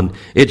of God.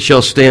 It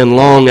shall stand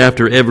long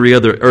after every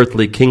other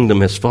earthly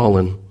kingdom has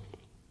fallen.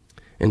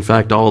 In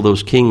fact, all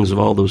those kings of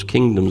all those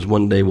kingdoms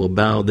one day will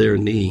bow their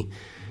knee,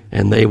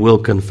 and they will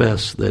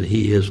confess that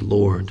He is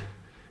Lord,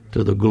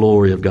 to the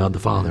glory of God the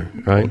Father,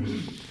 right?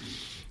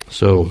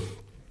 So,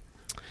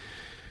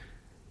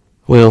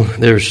 well,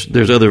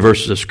 there's other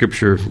verses of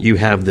Scripture. You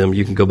have them.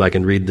 You can go back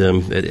and read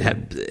them.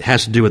 It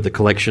has to do with the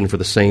collection for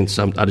the saints.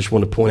 I just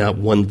want to point out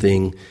one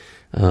thing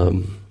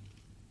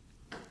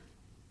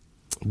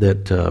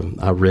that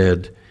I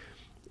read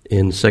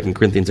in 2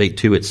 Corinthians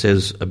 8:2. It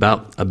says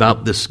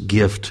about this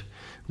gift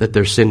that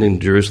they're sending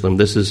to Jerusalem.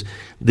 This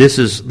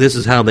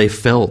is how they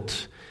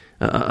felt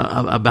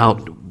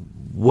about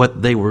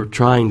what they were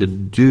trying to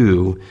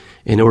do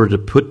in order to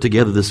put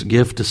together this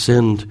gift to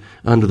send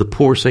unto the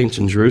poor saints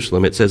in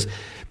Jerusalem. It says,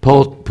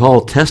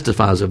 Paul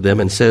testifies of them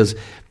and says,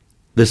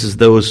 this is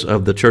those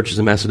of the churches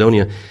in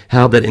Macedonia,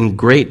 how that in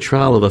great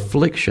trial of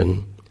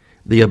affliction,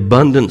 the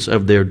abundance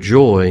of their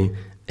joy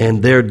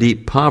and their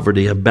deep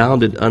poverty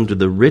abounded unto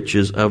the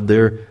riches of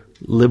their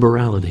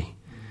liberality.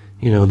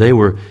 They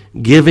were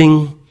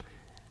giving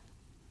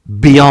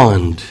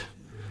beyond.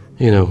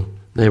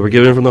 They were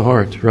giving from the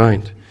heart,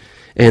 right?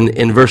 And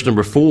in verse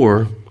number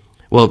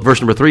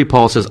 3,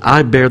 Paul says,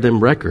 I bear them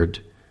record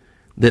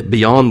that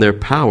beyond their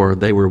power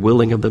they were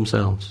willing of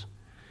themselves.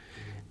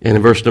 And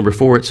in verse number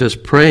 4 it says,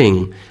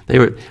 praying,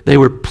 they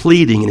were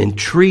pleading and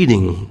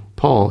entreating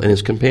Paul and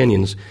his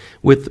companions.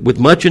 With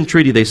much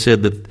entreaty they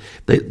said that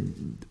they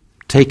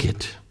take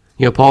it.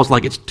 Paul's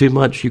like, it's too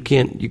much, you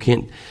can't,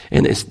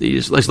 and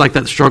it's like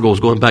that struggle is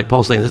going back.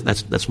 Paul's saying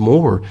that's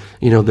more,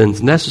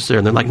 than's necessary.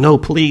 And they're like, no,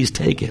 please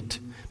take it.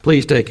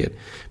 Please take it.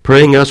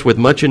 Praying us with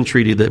much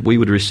entreaty that we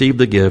would receive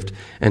the gift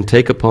and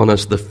take upon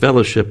us the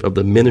fellowship of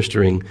the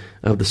ministering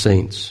of the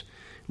saints.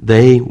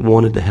 They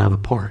wanted to have a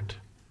part,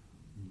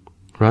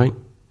 right?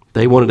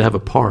 They wanted to have a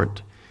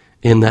part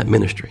in that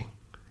ministry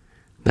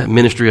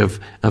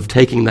of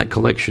taking that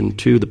collection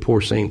to the poor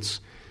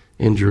saints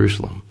in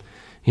Jerusalem.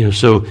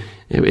 So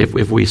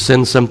if we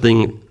send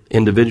something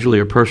individually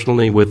or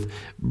personally with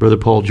Brother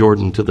Paul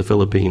Jordan to the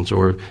Philippines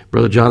or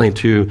Brother Johnny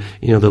to,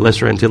 the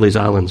Lesser Antilles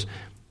Islands,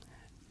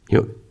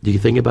 do you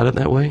think about it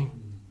that way?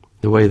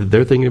 The way that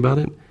they're thinking about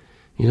it?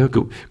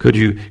 Could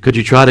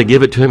you try to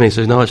give it to him and he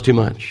says, no, it's too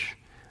much.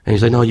 And you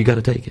say, no, you got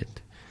to take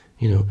it.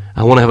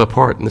 I want to have a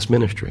part in this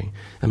ministry.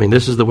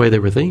 This is the way they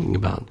were thinking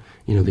about,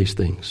 these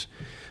things.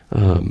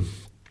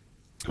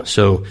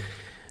 So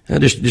I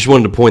just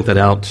wanted to point that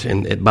out.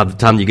 And by the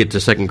time you get to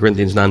 2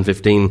 Corinthians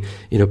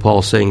 9:15,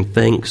 Paul's saying,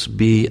 thanks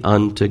be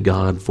unto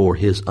God for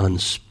his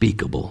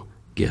unspeakable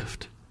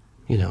gift.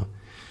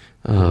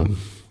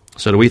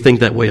 So do we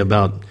think that way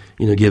about,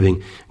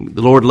 giving?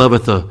 The Lord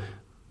loveth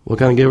what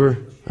kind of giver?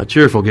 A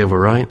cheerful giver,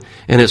 right?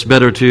 And it's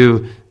better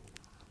to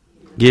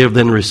give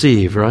than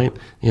receive, right?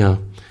 Yeah.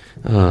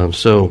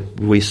 So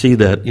we see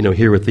that,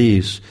 here with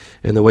these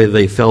and the way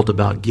they felt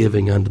about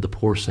giving unto the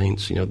poor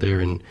saints,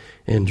 there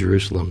in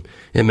Jerusalem.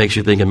 It makes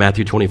you think of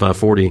Matthew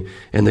 25:40,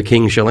 and the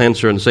king shall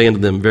answer and say unto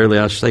them, verily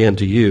I say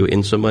unto you,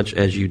 insomuch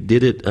as you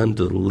did it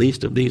unto the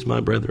least of these my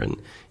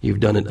brethren, you've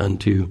done it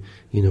unto,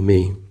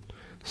 me.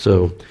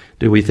 So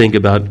do we think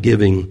about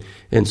giving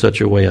in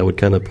such a way? I would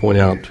kind of point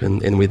out,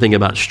 and we think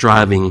about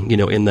striving,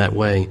 in that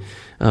way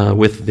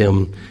with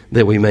them,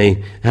 that we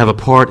may have a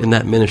part in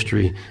that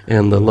ministry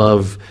and the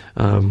love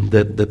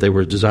that they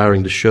were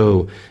desiring to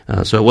show.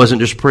 So it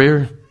wasn't just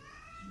prayer.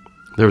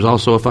 There was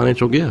also a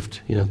financial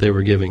gift, they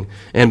were giving,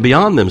 and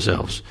beyond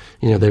themselves,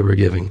 they were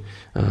giving.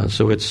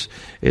 So it's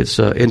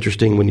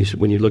interesting when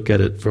you look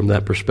at it from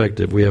that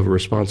perspective. We have a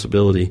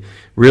responsibility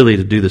really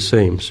to do the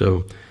same.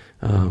 So.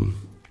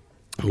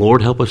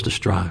 Lord, help us to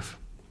strive.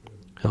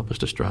 Help us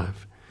to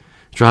strive.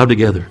 Strive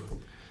together.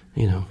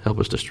 Help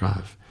us to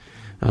strive.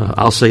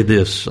 I'll say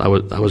this. I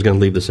was going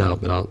to leave this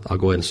out, but I'll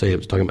go ahead and say it. I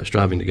was talking about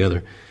striving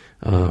together.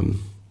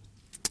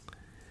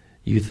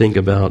 You think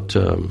about,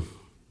 I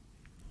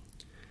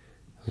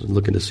was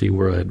looking to see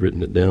where I had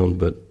written it down,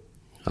 but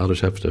I'll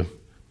just have to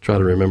try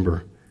to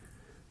remember.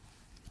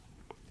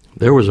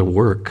 There was a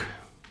work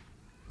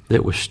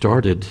that was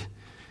started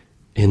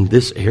in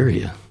this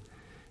area,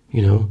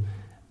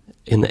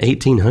 in the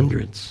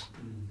 1800s.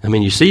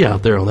 You see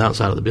out there on the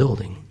outside of the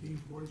building.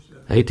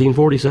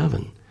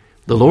 1847.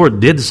 The Lord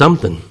did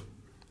something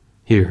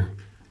here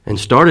and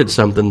started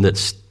something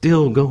that's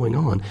still going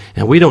on.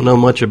 And we don't know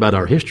much about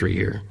our history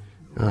here.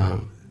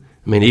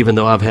 Even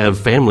though I've had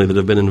family that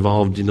have been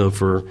involved,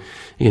 for,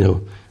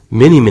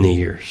 many, many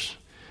years.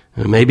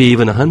 Maybe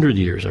even 100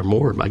 years or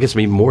more. I guess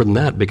maybe more than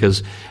that,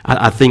 because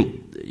I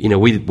think,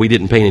 we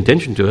didn't pay any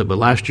attention to it, but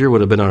last year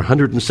would have been our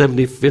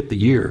 175th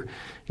year.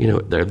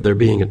 There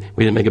being,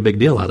 we didn't make a big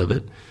deal out of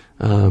it,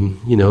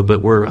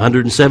 but we're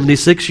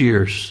 176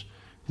 years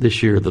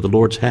this year that the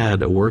Lord's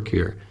had a work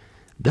here.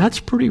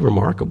 That's pretty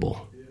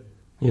remarkable.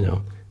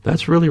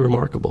 That's really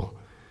remarkable.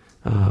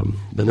 And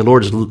the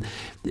Lord's,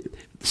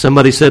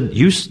 somebody said,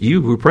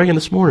 you were praying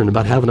this morning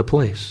about having a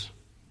place,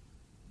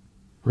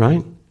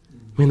 right?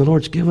 The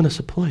Lord's given us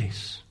a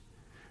place,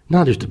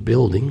 not just a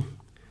building.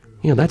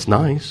 That's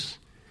nice.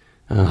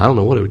 I don't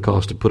know what it would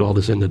cost to put all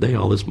this in today,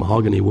 all this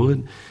mahogany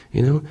wood,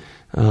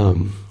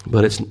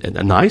 but it's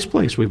a nice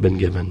place we've been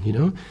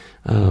given,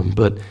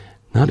 but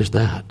not just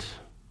that.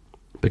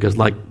 Because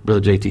like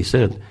Brother JT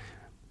said,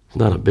 it's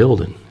not a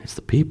building, it's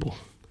the people.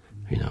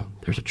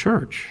 There's a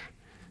church,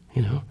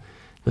 that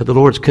the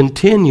Lord's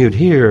continued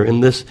here in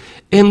this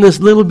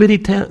little bitty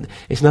town.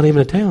 It's not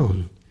even a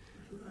town,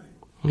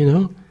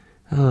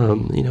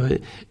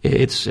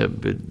 It's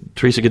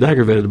Teresa get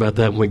aggravated about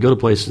that when we go to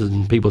places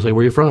and people say,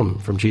 where are you from?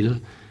 From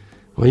Cheetah.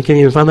 Well, you can't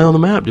even find that on the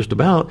map, just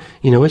about.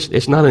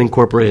 It's not an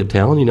incorporated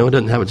town. It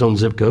doesn't have its own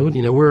zip code.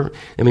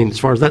 As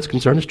far as that's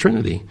concerned, it's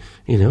Trinity.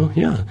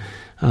 Yeah.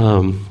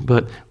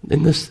 But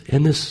in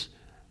this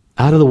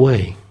out of the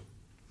way,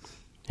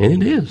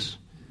 and it is.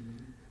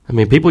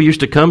 People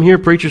used to come here,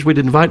 preachers we'd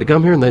invite to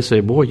come here, and they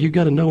say, boy, you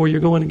got to know where you're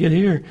going to get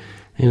here.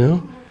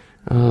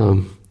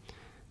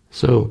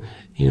 So,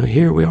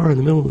 here we are in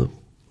the middle of the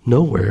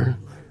nowhere.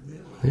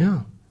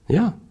 Yeah.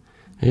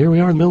 Here we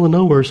are in the middle of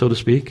nowhere, so to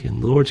speak,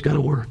 and the Lord's got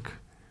to work.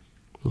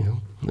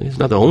 It's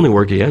not the only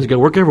work He has. He's got to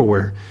work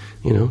everywhere.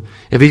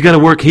 If He's got to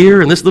work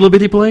here in this little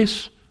bitty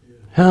place,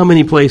 how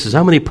many places,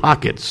 how many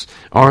pockets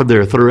are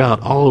there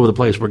throughout all over the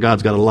place where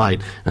God's got a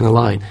light and a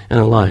light and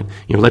a light?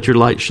 Let your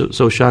light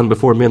so shine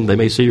before men they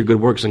may see your good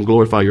works and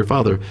glorify your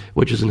Father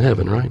which is in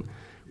heaven, right?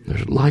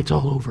 There's lights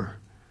all over.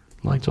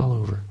 Lights all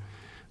over.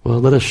 Well,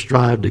 let us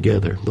strive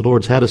together. The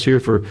Lord's had us here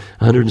for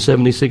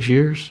 176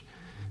 years.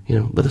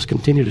 Let us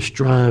continue to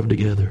strive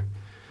together.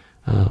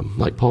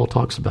 Like Paul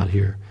talks about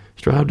here.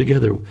 Strive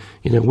together,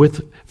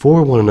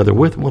 for one another,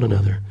 with one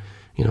another,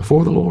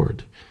 for the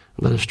Lord.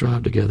 Let us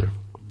strive together.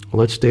 Well,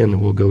 let's stand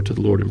and we'll go to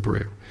the Lord in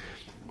prayer.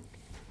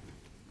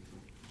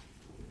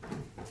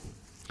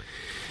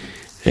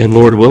 And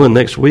Lord willing,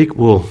 next week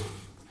we'll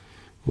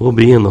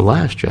be in the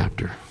last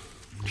chapter,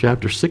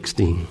 chapter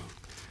 16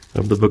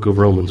 of the book of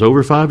Romans.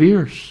 Over 5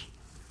 years.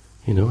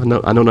 I know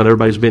not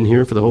everybody's been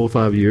here for the whole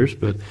 5 years,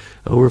 but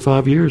over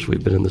 5 years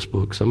we've been in this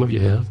book. Some of you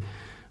have.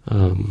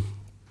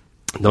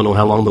 Don't know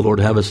how long the Lord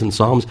have us in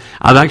Psalms.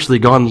 I've actually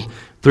gone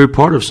through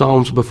part of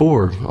Psalms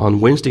before on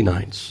Wednesday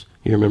nights.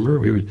 You remember?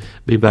 We would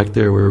be back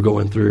there. We were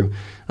going through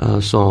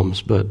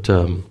Psalms, but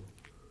I'm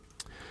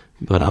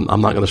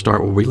not going to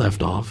start where we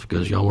left off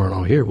because y'all weren't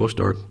all here. We'll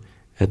start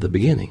at the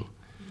beginning.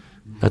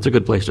 That's a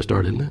good place to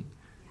start, isn't it?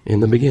 In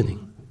the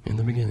beginning. In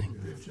the beginning.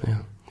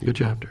 Yeah. Good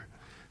chapter.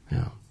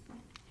 Yeah.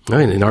 I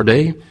mean, in our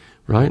day,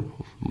 right?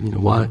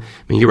 Why?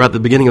 You're at the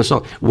beginning of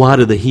Psalm. Why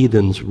do the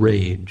heathens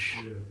rage?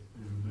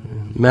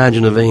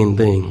 Imagine a vain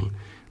thing.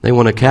 They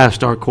want to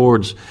cast our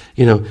cords,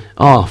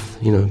 off.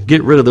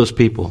 Get rid of those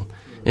people.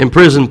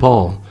 Imprison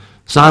Paul.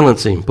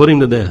 Silence him. Put him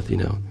to death.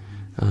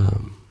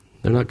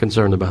 They're not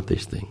concerned about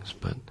these things,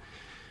 but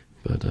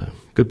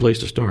good place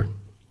to start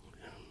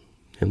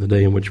in the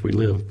day in which we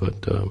live,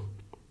 but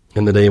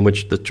in the day in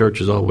which the church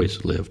has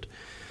always lived.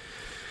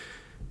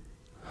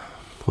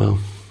 Well,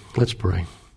 let's pray.